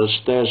United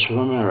States of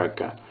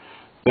America.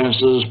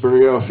 Fences per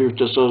year of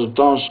 50,000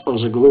 tons of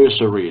the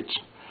glycerides.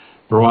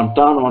 Per 1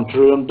 ton, $1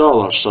 trillion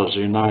of the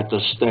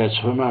United States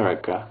of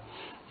America.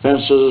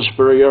 Fences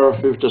per year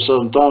of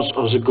 50,000 tons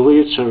of the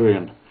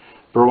glycerin.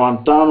 Per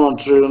 1 ton,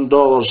 $1 trillion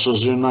of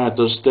the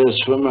United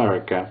States of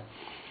America.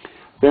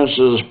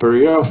 Fences per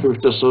year of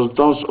 50,000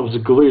 tons of the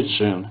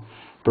glycine.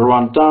 Per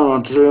 1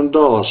 ton, $1 trillion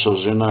of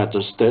the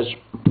United States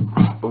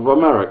of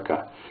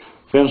America.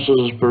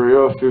 Fences per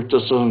year of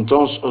 50,000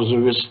 tons of the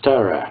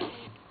Wisteria.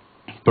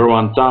 Per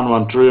 1 ton,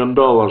 $1 trillion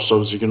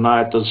of the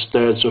United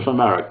States of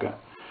America.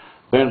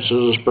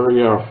 Fences per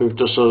year of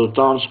 50,000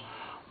 tons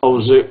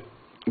of the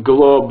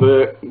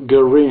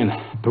Globigerine.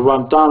 Per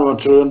 1 ton, $1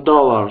 trillion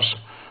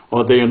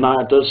of the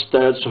United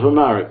States of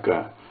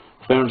America.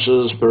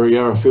 Fences per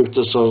year of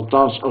 50,000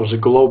 tons of the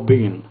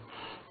Globine.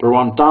 Per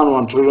 1 ton,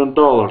 $1 trillion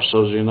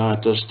of the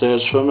United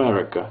States of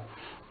America.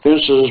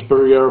 Fences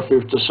per year of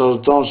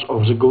 50,000 tons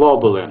of the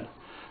Globulin.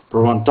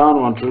 Per 1 ton,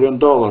 $1 trillion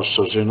of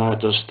the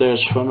United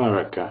States of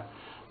America.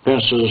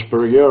 Fences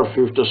per year of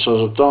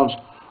 50,000 tons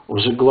of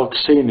the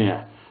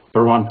Gloxinia.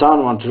 Per 1 ton,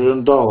 $1 trillion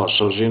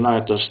of the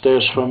United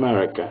States of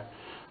America.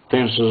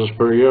 Fences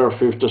per year of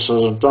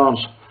 50,000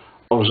 tons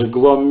of the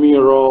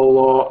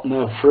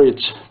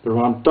glomerulonephrites. Per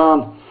 1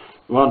 ton,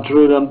 $1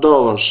 trillion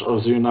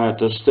of the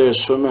United States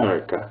of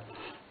America.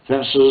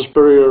 Fences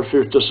per year of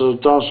 50,000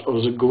 tons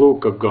of the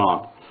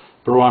glucagon.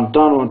 Per 1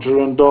 ton, $1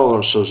 trillion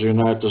of the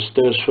United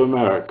States of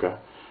America.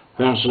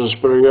 Fences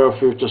per year of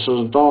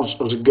 50,000 tons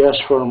of the gas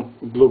form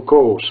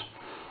glucose.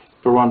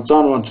 Per 1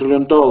 ton, $1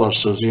 trillion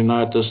of the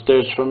United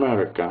States of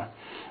America.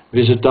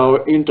 Visit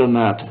our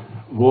internet,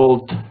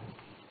 World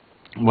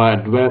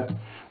Wide Web,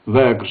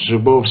 Век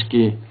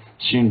Зубовский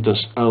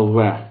Синтез ЛВ.